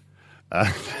 Owen.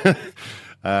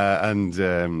 And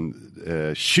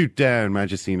shoot down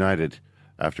Manchester United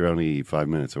after only 5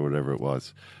 minutes or whatever it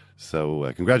was.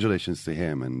 So congratulations to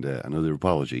him, and another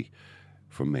apology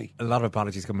from me. A lot of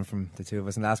apologies coming from the two of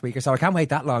us in the last week or so. I can't wait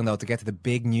that long, though, to get to the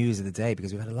big news of the day,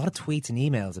 because we've had a lot of tweets and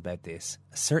emails about this.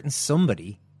 A certain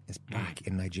somebody is back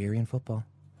in Nigerian football.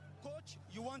 Coach,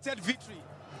 you wanted victory.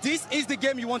 This is the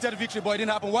game you wanted victory, but it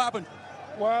didn't happen. What happened?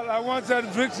 Well, I wanted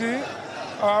victory.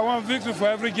 I want victory for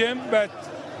every game, but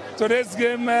today's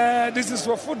game, this is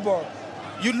for football.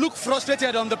 You look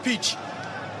frustrated on the pitch.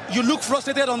 You look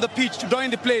frustrated on the pitch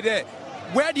during the play there.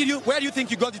 Where do you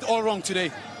think you got it all wrong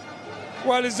today?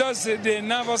 Well, it's just the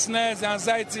nervousness,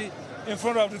 anxiety in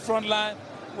front of the front line.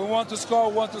 We want to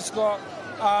score,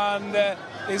 and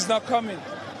it's not coming.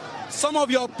 Some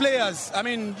of your players, I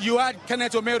mean, you had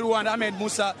Kenneth Omeru and Ahmed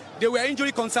Musa, they were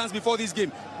injury concerns before this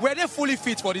game. Were they fully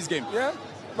fit for this game? Yeah,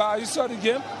 but you saw the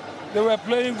game. They were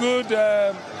playing good.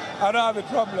 I don't have a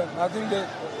problem. I think they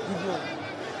did good.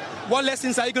 What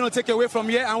lessons are you going to take away from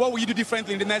here, and what will you do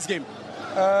differently in the next game?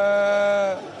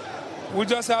 We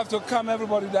just have to calm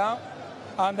everybody down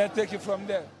and then take it from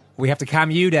there. We have to calm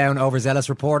you down, overzealous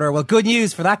reporter. Well, good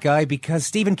news for that guy, because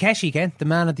Stephen Keshi, Ken, the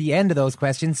man at the end of those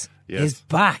questions, is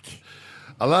back.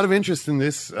 A lot of interest in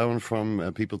this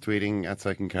from people tweeting at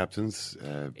Second Captains.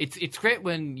 It's great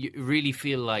when you really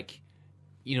feel like,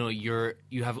 you know,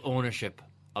 you have ownership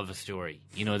of a story.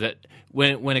 You know, that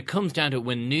when it comes down to it,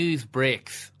 when news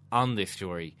breaks on this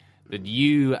story, that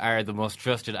you are the most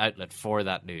trusted outlet for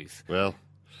that news. Well,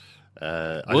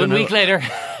 1 week later,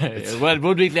 1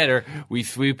 week later, we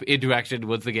swoop into action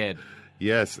once again.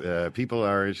 Yes, people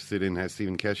are interested in how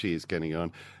Stephen Keshi is getting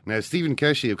on. Now, Stephen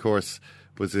Keshi, of course,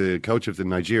 was a coach of the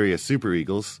Nigeria Super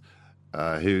Eagles,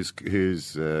 whose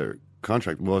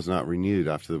contract was not renewed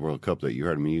after the World Cup that you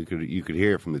heard. I mean, you could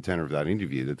hear from the tenor of that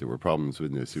interview that there were problems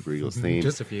with the Super Eagles team.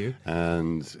 Just a few.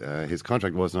 And his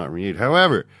contract was not renewed.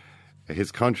 However,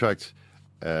 his contract,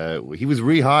 he was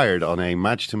rehired on a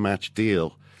match-to-match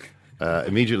deal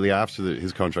immediately after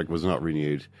his contract was not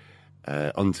renewed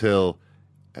until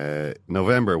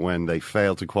November, when they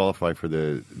failed to qualify for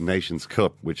the Nations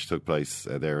Cup, which took place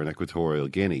there in Equatorial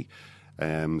Guinea.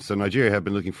 So Nigeria have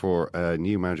been looking for a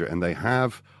new manager, and they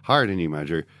have hired a new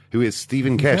manager, who is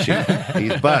Stephen Keshi.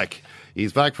 He's back.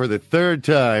 He's back for the third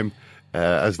time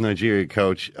as Nigeria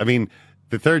coach. I mean,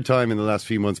 the third time in the last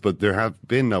few months, but there have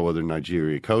been no other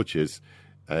Nigeria coaches.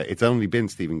 It's only been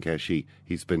Stephen Keshi.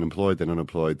 He's been employed, then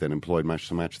unemployed, then employed match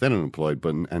to match, then unemployed,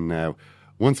 and now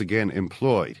once again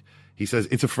employed. He says,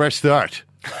 it's a fresh start.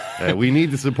 We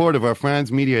need the support of our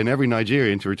fans, media, and every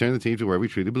Nigerian to return the team to where we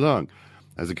truly belong.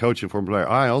 As a coach and former player,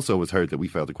 I also was hurt that we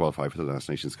failed to qualify for the last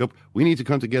Nations Cup. We need to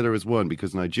come together as one,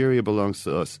 because Nigeria belongs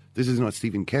to us. This is not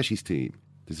Stephen Keshi's team.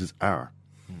 This is our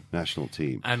national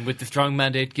team. And with the strong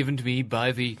mandate given to me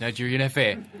by the Nigerian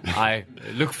FA, I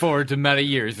look forward to many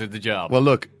years of the job. Well,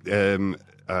 look,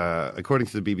 according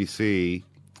to the BBC,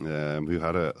 who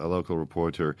had a local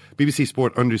reporter, BBC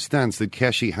Sport understands that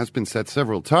Keshi has been set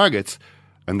several targets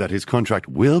and that his contract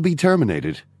will be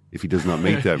terminated if he does not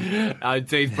meet them. I'd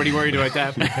say he's pretty worried about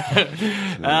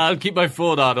that. I'll keep my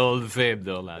phone on all the same,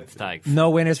 though, lads. Thanks. No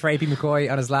winners for AP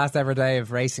McCoy on his last ever day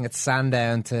of racing at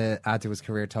Sandown to add to his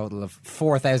career total of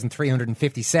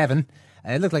 4,357.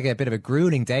 It looked like a bit of a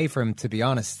grueling day for him, to be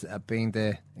honest.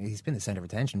 He's been the centre of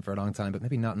attention for a long time, but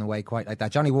maybe not in a way quite like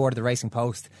that. Johnny Ward of the Racing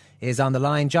Post is on the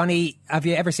line. Johnny, have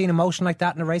you ever seen emotion like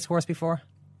that in a racehorse before?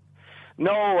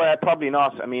 No, probably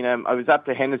not. I mean, I was at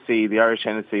the Hennessy, the Irish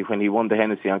Hennessy, when he won the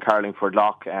Hennessy on Carlingford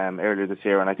Lough earlier this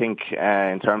year, and I think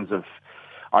in terms of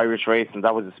Irish racing,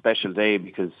 that was a special day,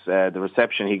 because the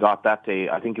reception he got that day,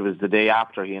 I think it was the day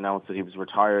after he announced that he was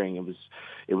retiring.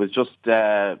 It was just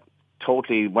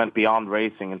totally went beyond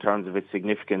racing in terms of its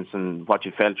significance and what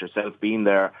you felt yourself being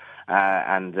there.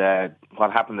 And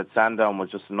what happened at Sandown was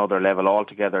just another level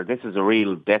altogether. This is a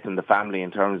real death in the family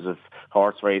in terms of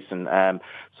horse racing.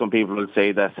 Some people will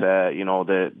say that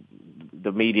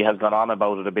the media has gone on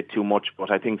about it a bit too much, but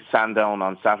I think Sandown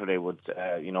on Saturday would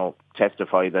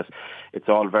testify that it's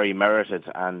all very merited,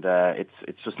 and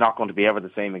it's just not going to be ever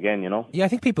the same again, you know. Yeah, I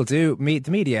think people do.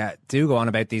 The media do go on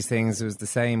about these things. It was the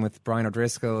same with Brian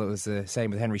O'Driscoll. It was the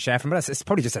same with Henry Shefflin. But it's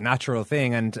probably just a natural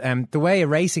thing. And the way a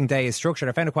racing day is structured,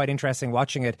 I found it quite interesting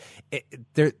watching it.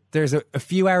 There's a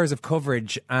few hours of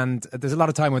coverage, and there's a lot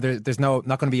of time where there's not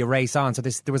going to be a race on. So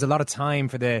there was a lot of time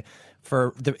for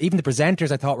even the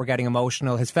presenters. I thought were getting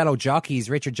emotional. His fellow jockeys,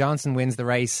 Richard Johnson wins the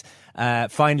race.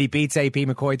 Finally beats AP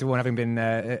McCoy to one, having been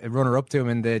a runner-up to him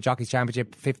in the Jockeys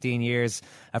Championship for 15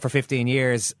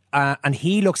 years. And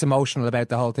he looks emotional about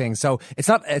the whole thing. So it's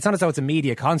not as though it's a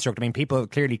media construct. I mean, people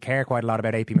clearly care quite a lot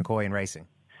about AP McCoy in racing.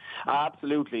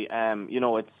 Absolutely.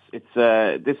 This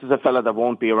is a fella that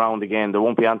won't be around again. There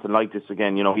won't be anything like this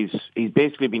again. He's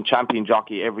basically been champion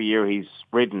jockey every year he's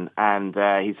ridden, and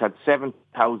he's had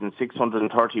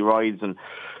 7,630 rides. And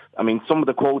I mean, some of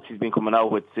the quotes he's been coming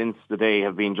out with since the day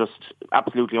have been just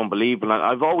absolutely unbelievable. And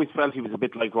I've always felt he was a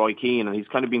bit like Roy Keane, and he's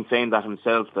kind of been saying that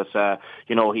himself, that,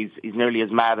 he's nearly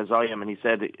as mad as I am. And he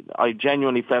said, I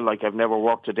genuinely felt like I've never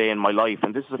worked a day in my life.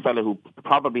 And this is a fella who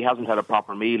probably hasn't had a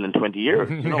proper meal in 20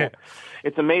 years.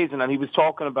 It's amazing. And he was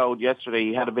talking about yesterday,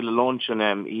 he had a bit of lunch,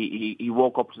 and he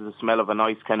woke up to the smell of a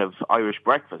nice kind of Irish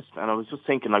breakfast. And I was just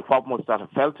thinking, like, what must that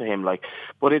have felt to him like?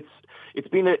 But it's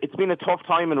been a tough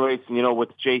time in racing, with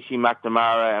JT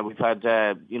McNamara, and we've had,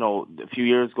 a few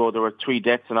years ago there were 3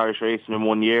 deaths in Irish racing in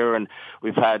 1 year, and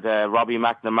we've had Robbie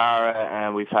McNamara,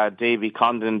 and we've had Davy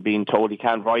Condon being told he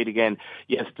can't ride again.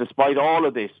 Yes, despite all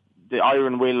of this, the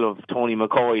iron will of Tony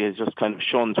McCoy has just kind of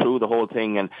shone through the whole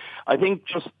thing, and I think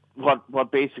just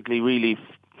what basically really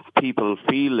people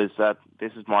feel is that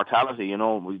this is mortality.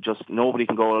 Nobody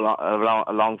can go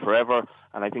along forever.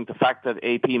 And I think the fact that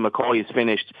AP McCoy is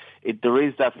finished, there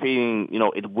is that feeling,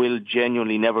 it will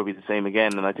genuinely never be the same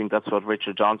again. And I think that's what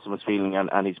Richard Johnson was feeling,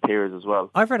 and his peers as well.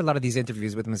 I've read a lot of these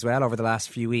interviews with him as well over the last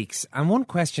few weeks. And one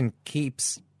question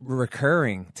keeps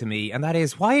recurring to me, and that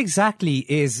is, why exactly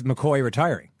is McCoy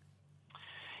retiring?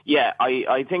 Yeah,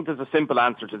 I think there's a simple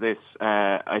answer to this.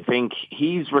 I think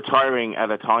he's retiring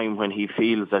at a time when he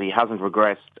feels that he hasn't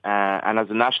regressed. And as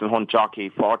a national hunt jockey,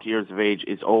 40 years of age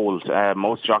is old.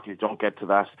 Most jockeys don't get to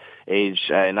that age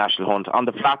in national hunt. On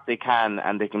the flat they can,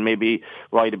 and they can maybe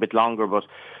ride a bit longer. But,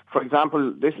 for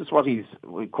example, this is what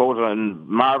we quoted in a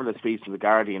marvellous piece in The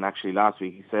Guardian actually last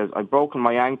week. He says, I've broken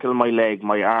my ankle, my leg,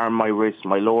 my arm, my wrist,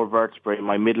 my lower vertebrae,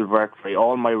 my middle vertebrae,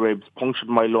 all my ribs, punctured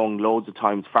my lung loads of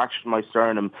times, fractured my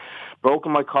sternum,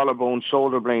 broken my collarbone,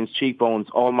 shoulder blades, cheekbones,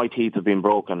 all my teeth have been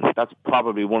broken. That's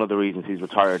probably one of the reasons he's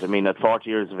retired. I mean, at 40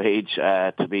 years of age,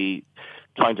 to be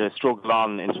trying to struggle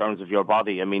on in terms of your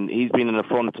body. I mean, he's been an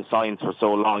affront to science for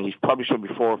so long. He probably should be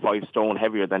 4 or 5 stone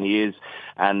heavier than he is.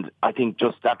 And I think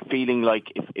just that feeling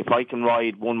like if I can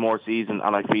ride one more season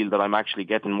and I feel that I'm actually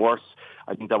getting worse,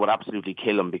 I think that would absolutely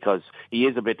kill him, because he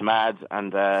is a bit mad,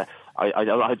 and I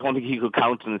don't think he could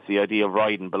countenance the idea of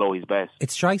riding below his best.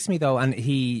 It strikes me though, and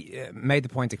he made the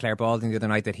point to Claire Balding the other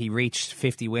night, that he reached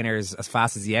 50 winners as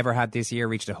fast as he ever had this year,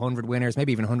 reached 100 winners,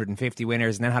 maybe even 150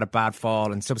 winners, and then had a bad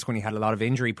fall and subsequently had a lot of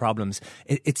injury problems.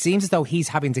 It seems as though he's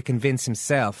having to convince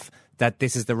himself that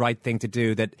this is the right thing to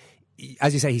do, that,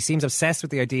 as you say, he seems obsessed with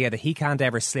the idea that he can't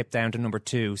ever slip down to number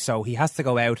 2, so he has to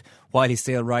go out while he's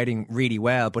still riding really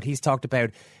well. But he's talked about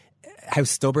how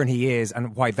stubborn he is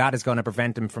and why that is going to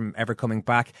prevent him from ever coming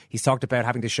back. He's talked about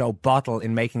having to show bottle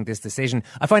in making this decision.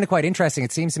 I find it quite interesting.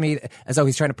 It seems to me as though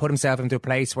he's trying to put himself into a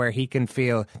place where he can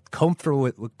feel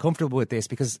comfortable with this,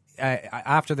 because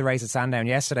after the race at Sandown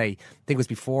yesterday, I think it was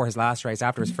before his last race,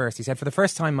 after his first, he said, for the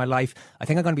first time in my life, I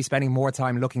think I'm going to be spending more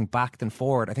time looking back than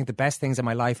forward. I think the best things in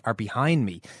my life are behind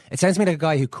me. It sounds to me like a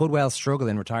guy who could well struggle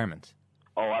in retirement.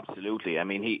 Oh, absolutely. I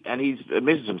mean, he's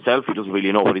admitted himself he doesn't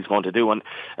really know what he's going to do. And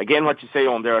again, what you say,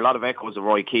 there are a lot of echoes of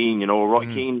Roy Keane. Roy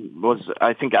Keane was,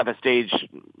 I think, at a stage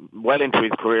well into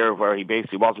his career where he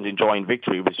basically wasn't enjoying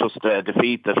victory. It was just a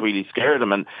defeat that really scared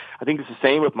him. And I think it's the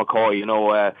same with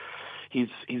McCoy.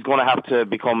 He's going to have to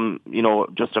become,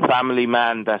 just a family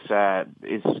man that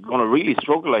is going to really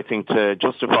struggle, I think, to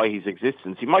justify his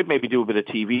existence. He might maybe do a bit of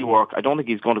TV work. I don't think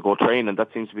he's going to go train, and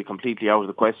that seems to be completely out of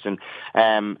the question.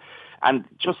 And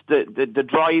just the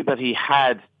drive that he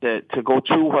had to go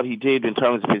through what he did in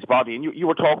terms of his body. And you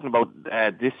were talking about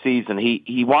this season.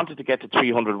 He wanted to get to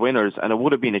 300 winners, and it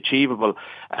would have been achievable.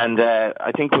 And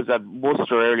I think it was at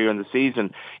Worcester earlier in the season,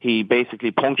 he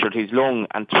basically punctured his lung,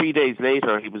 and 3 days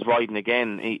later he was riding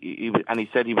again. And he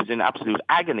said he was in absolute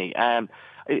agony.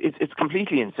 It's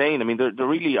completely insane. I mean, there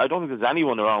really, I don't think there's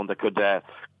anyone around that could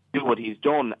do what he's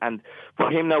done. And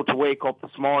for him now to wake up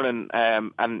this morning,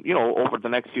 and over the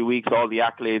next few weeks all the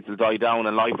accolades will die down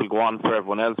and life will go on for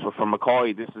everyone else. But for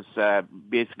McCoy, this is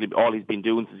basically all he's been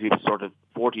doing since he was sort of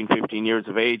 14, 15 years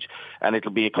of age, and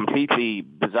it'll be a completely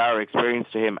bizarre experience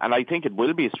to him. And I think it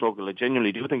will be a struggle. I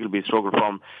genuinely do think it'll be a struggle for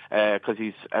him, because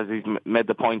he's made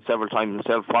the point several times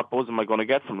himself, what buzz am I going to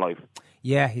get from life?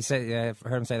 Yeah, he said. I've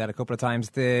heard him say that a couple of times.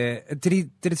 Did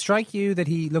it strike you that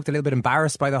he looked a little bit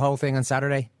embarrassed by the whole thing on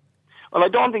Saturday? Well, I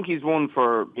don't think he's one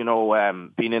for,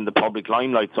 being in the public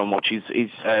limelight so much. He's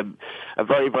a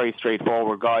very, very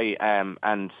straightforward guy. And,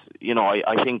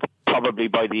 I think probably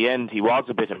by the end he was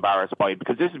a bit embarrassed by it,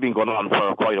 because this has been going on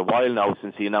for quite a while now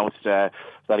since he announced that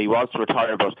he was to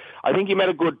retire. But I think he made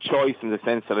a good choice in the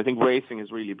sense that I think racing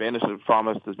has really benefited from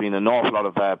it. There's been an awful lot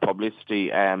of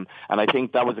publicity, and I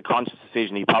think that was a conscious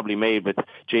decision he probably made with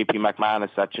JP McManus,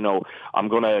 that, you know, I'm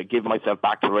going to give myself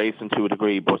back to racing to a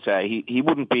degree, but he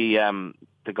wouldn't be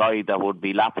the guy that would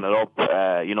be lapping it up,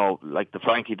 you know, like the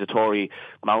Frankie Dettori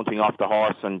mounting off the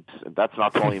horse, and that's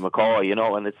not Tony McCoy, you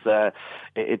know, and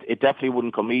it definitely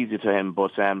wouldn't come easy to him.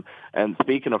 But and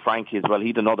speaking of Frankie as well, he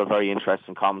had another very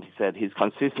interesting comment. He said his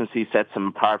consistency sets him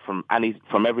apart from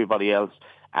everybody else,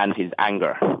 and his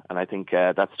anger. And I think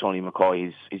that's Tony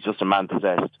McCoy. He's just a man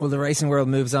possessed. Well, the racing world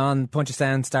moves on.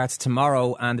 Punchestown starts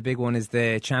tomorrow, and the big one is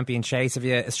the Champion Chase. Have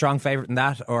you a strong favourite in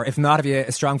that? Or if not, have you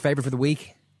a strong favourite for the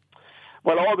week?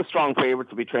 Well, all the strong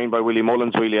favourites will be trained by Willie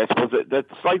Mullins, really. I suppose the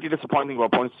slightly disappointing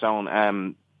about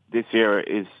Punchestown this year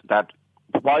is that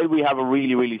while we have a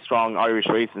really, really strong Irish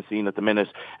racing scene at the minute,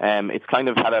 it's kind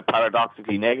of had a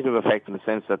paradoxically negative effect in the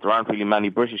sense that there aren't really many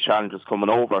British challengers coming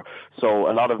over. So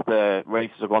a lot of the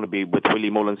races are going to be with Willie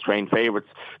Mullins trained favourites.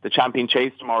 The Champion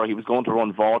Chase tomorrow, he was going to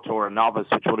run Vautour and Novice,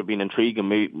 which would have been intriguing.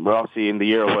 We're obviously in the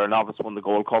year where Novice won the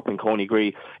Gold Cup in Coney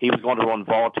Gree. He was going to run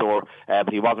Vautour,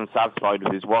 but he wasn't satisfied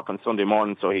with his work on Sunday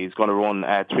morning, so he's going to run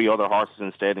 3 other horses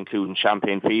instead, including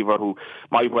Champagne Fever, who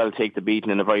might well take the beating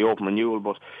in a very open renewal.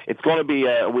 But it's going to be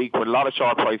a week with a lot of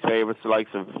short price favourites, the likes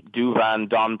of Duvan,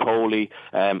 Don Poley.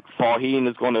 Faugheen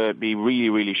is going to be really,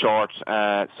 really short.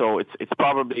 So it's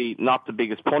probably not the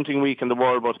biggest punting week in the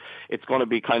world, but it's going to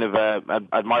be kind of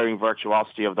admiring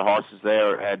virtuosity of the horses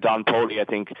there. Don Poley, I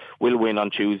think, will win on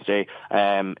Tuesday,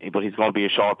 but he's going to be a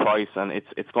short price, and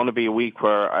it's going to be a week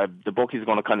where the bookies are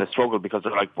going to kind of struggle, because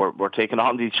they're like, we're taking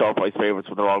on these short price favourites,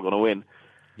 but they're all going to win.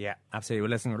 Yeah, absolutely.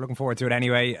 Well, listen, we're looking forward to it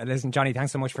anyway. Listen, Johnny,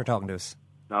 thanks so much for talking to us.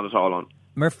 Not at all, on.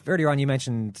 Murph, earlier on you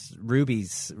mentioned Ruby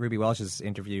Walsh's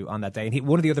interview on that day, and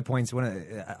one of the other points,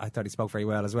 I thought he spoke very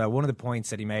well as well. One of the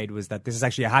points that he made was that this is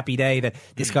actually a happy day, that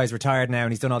this guy's retired now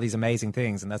and he's done all these amazing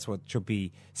things, and that's what should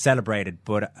be celebrated.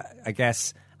 But I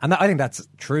guess, and I think that's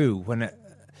true, when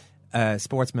a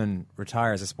sportsman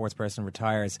retires, a sportsperson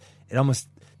retires,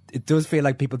 it does feel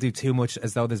like people do too much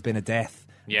as though there's been a death.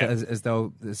 Yeah. As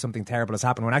though something terrible has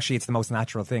happened, when actually it's the most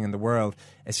natural thing in the world.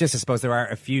 It's just, I suppose, there are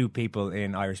a few people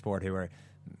in Irish sport who are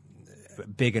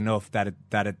big enough that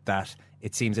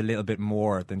it seems a little bit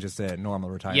more than just a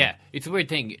normal retirement. Yeah, it's a weird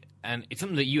thing, and it's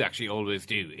something that you actually always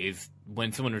do, is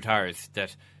when someone retires,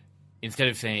 that instead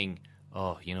of saying,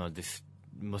 oh, you know, this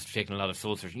must have taken a lot of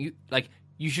soul searching,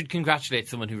 you should congratulate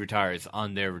someone who retires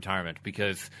on their retirement,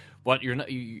 because what you're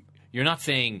not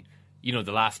saying, you know,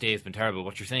 the last day has been terrible.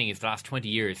 What you're saying is the last 20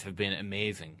 years have been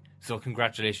amazing. So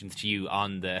congratulations to you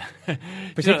on the...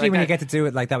 Particularly when you get to do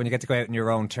it like that, when you get to go out in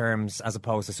your own terms, as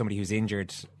opposed to somebody who's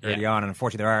injured early on. And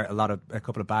unfortunately, there are a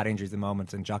couple of bad injuries at the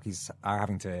moment, and jockeys are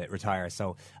having to retire.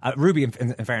 So Ruby, in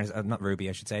fairness, not Ruby,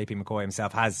 I should say, AP McCoy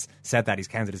himself has said that. He's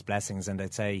counted his blessings, and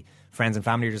I'd say friends and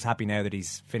family are just happy now that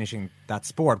he's finishing that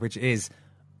sport, which is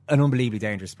an unbelievably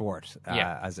dangerous sport,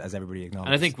 as everybody acknowledges.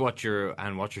 And I think what you're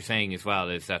saying as well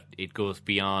is that it goes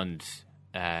beyond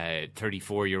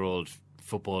 34-year-old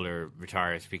footballer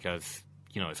retires because,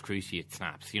 you know, it's cruciate, it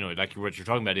snaps. You know, like what you're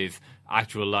talking about is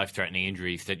actual life-threatening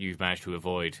injuries that you've managed to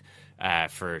avoid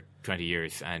for 20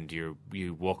 years, and you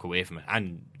walk away from it.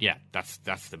 And yeah, that's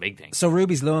the big thing. So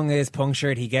Ruby's lung is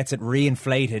punctured, he gets it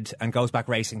reinflated and goes back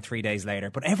racing 3 days later.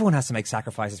 But everyone has to make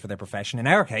sacrifices for their profession. In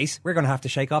our case, we're going to have to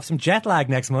shake off some jet lag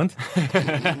next month.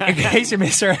 In case you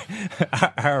miss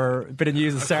our bit of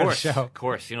news at the start of the show. Of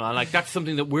course, you know, and like that's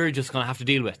something that we're just going to have to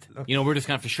deal with. You know, we're just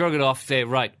going to have to shrug it off, say,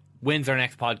 right, when's our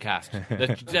next podcast?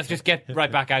 Let's just get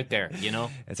right back out there, you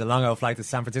know? It's a long old flight to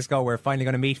San Francisco. We're finally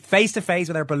going to meet face to face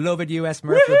with our beloved US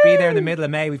Murph. We'll be there in the middle of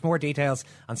May. We've more details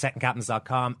on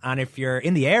secondcaptains.com. And if you're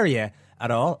in the area at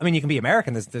all, I mean, you can be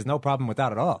American. There's no problem with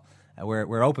that at all.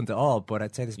 We're open to all, but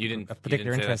I'd say there's a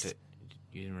particular interest.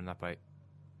 You didn't run that by.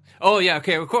 Oh, yeah,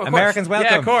 okay, of course. Americans,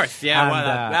 welcome. Yeah, of course.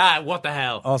 Yeah, And, what the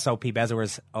hell? Also, P.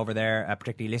 Bezower's over there,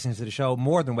 particularly listening to the show.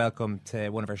 More than welcome to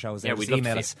one of our shows. Yeah, we'd just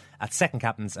email us at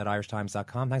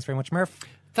secondcaptains@irishtimes.com. Thanks very much, Murph.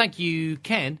 Thank you,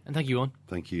 Ken, and thank you, Owen.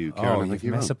 Thank you, Karen. You've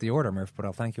messed up the order, Murph, but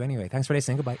I'll thank you anyway. Thanks for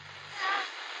listening. Goodbye.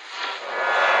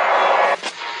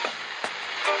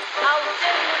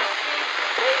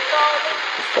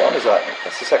 What fun is that?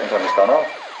 That's the second time it's gone off.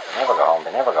 They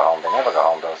never go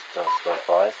home, those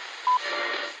boys.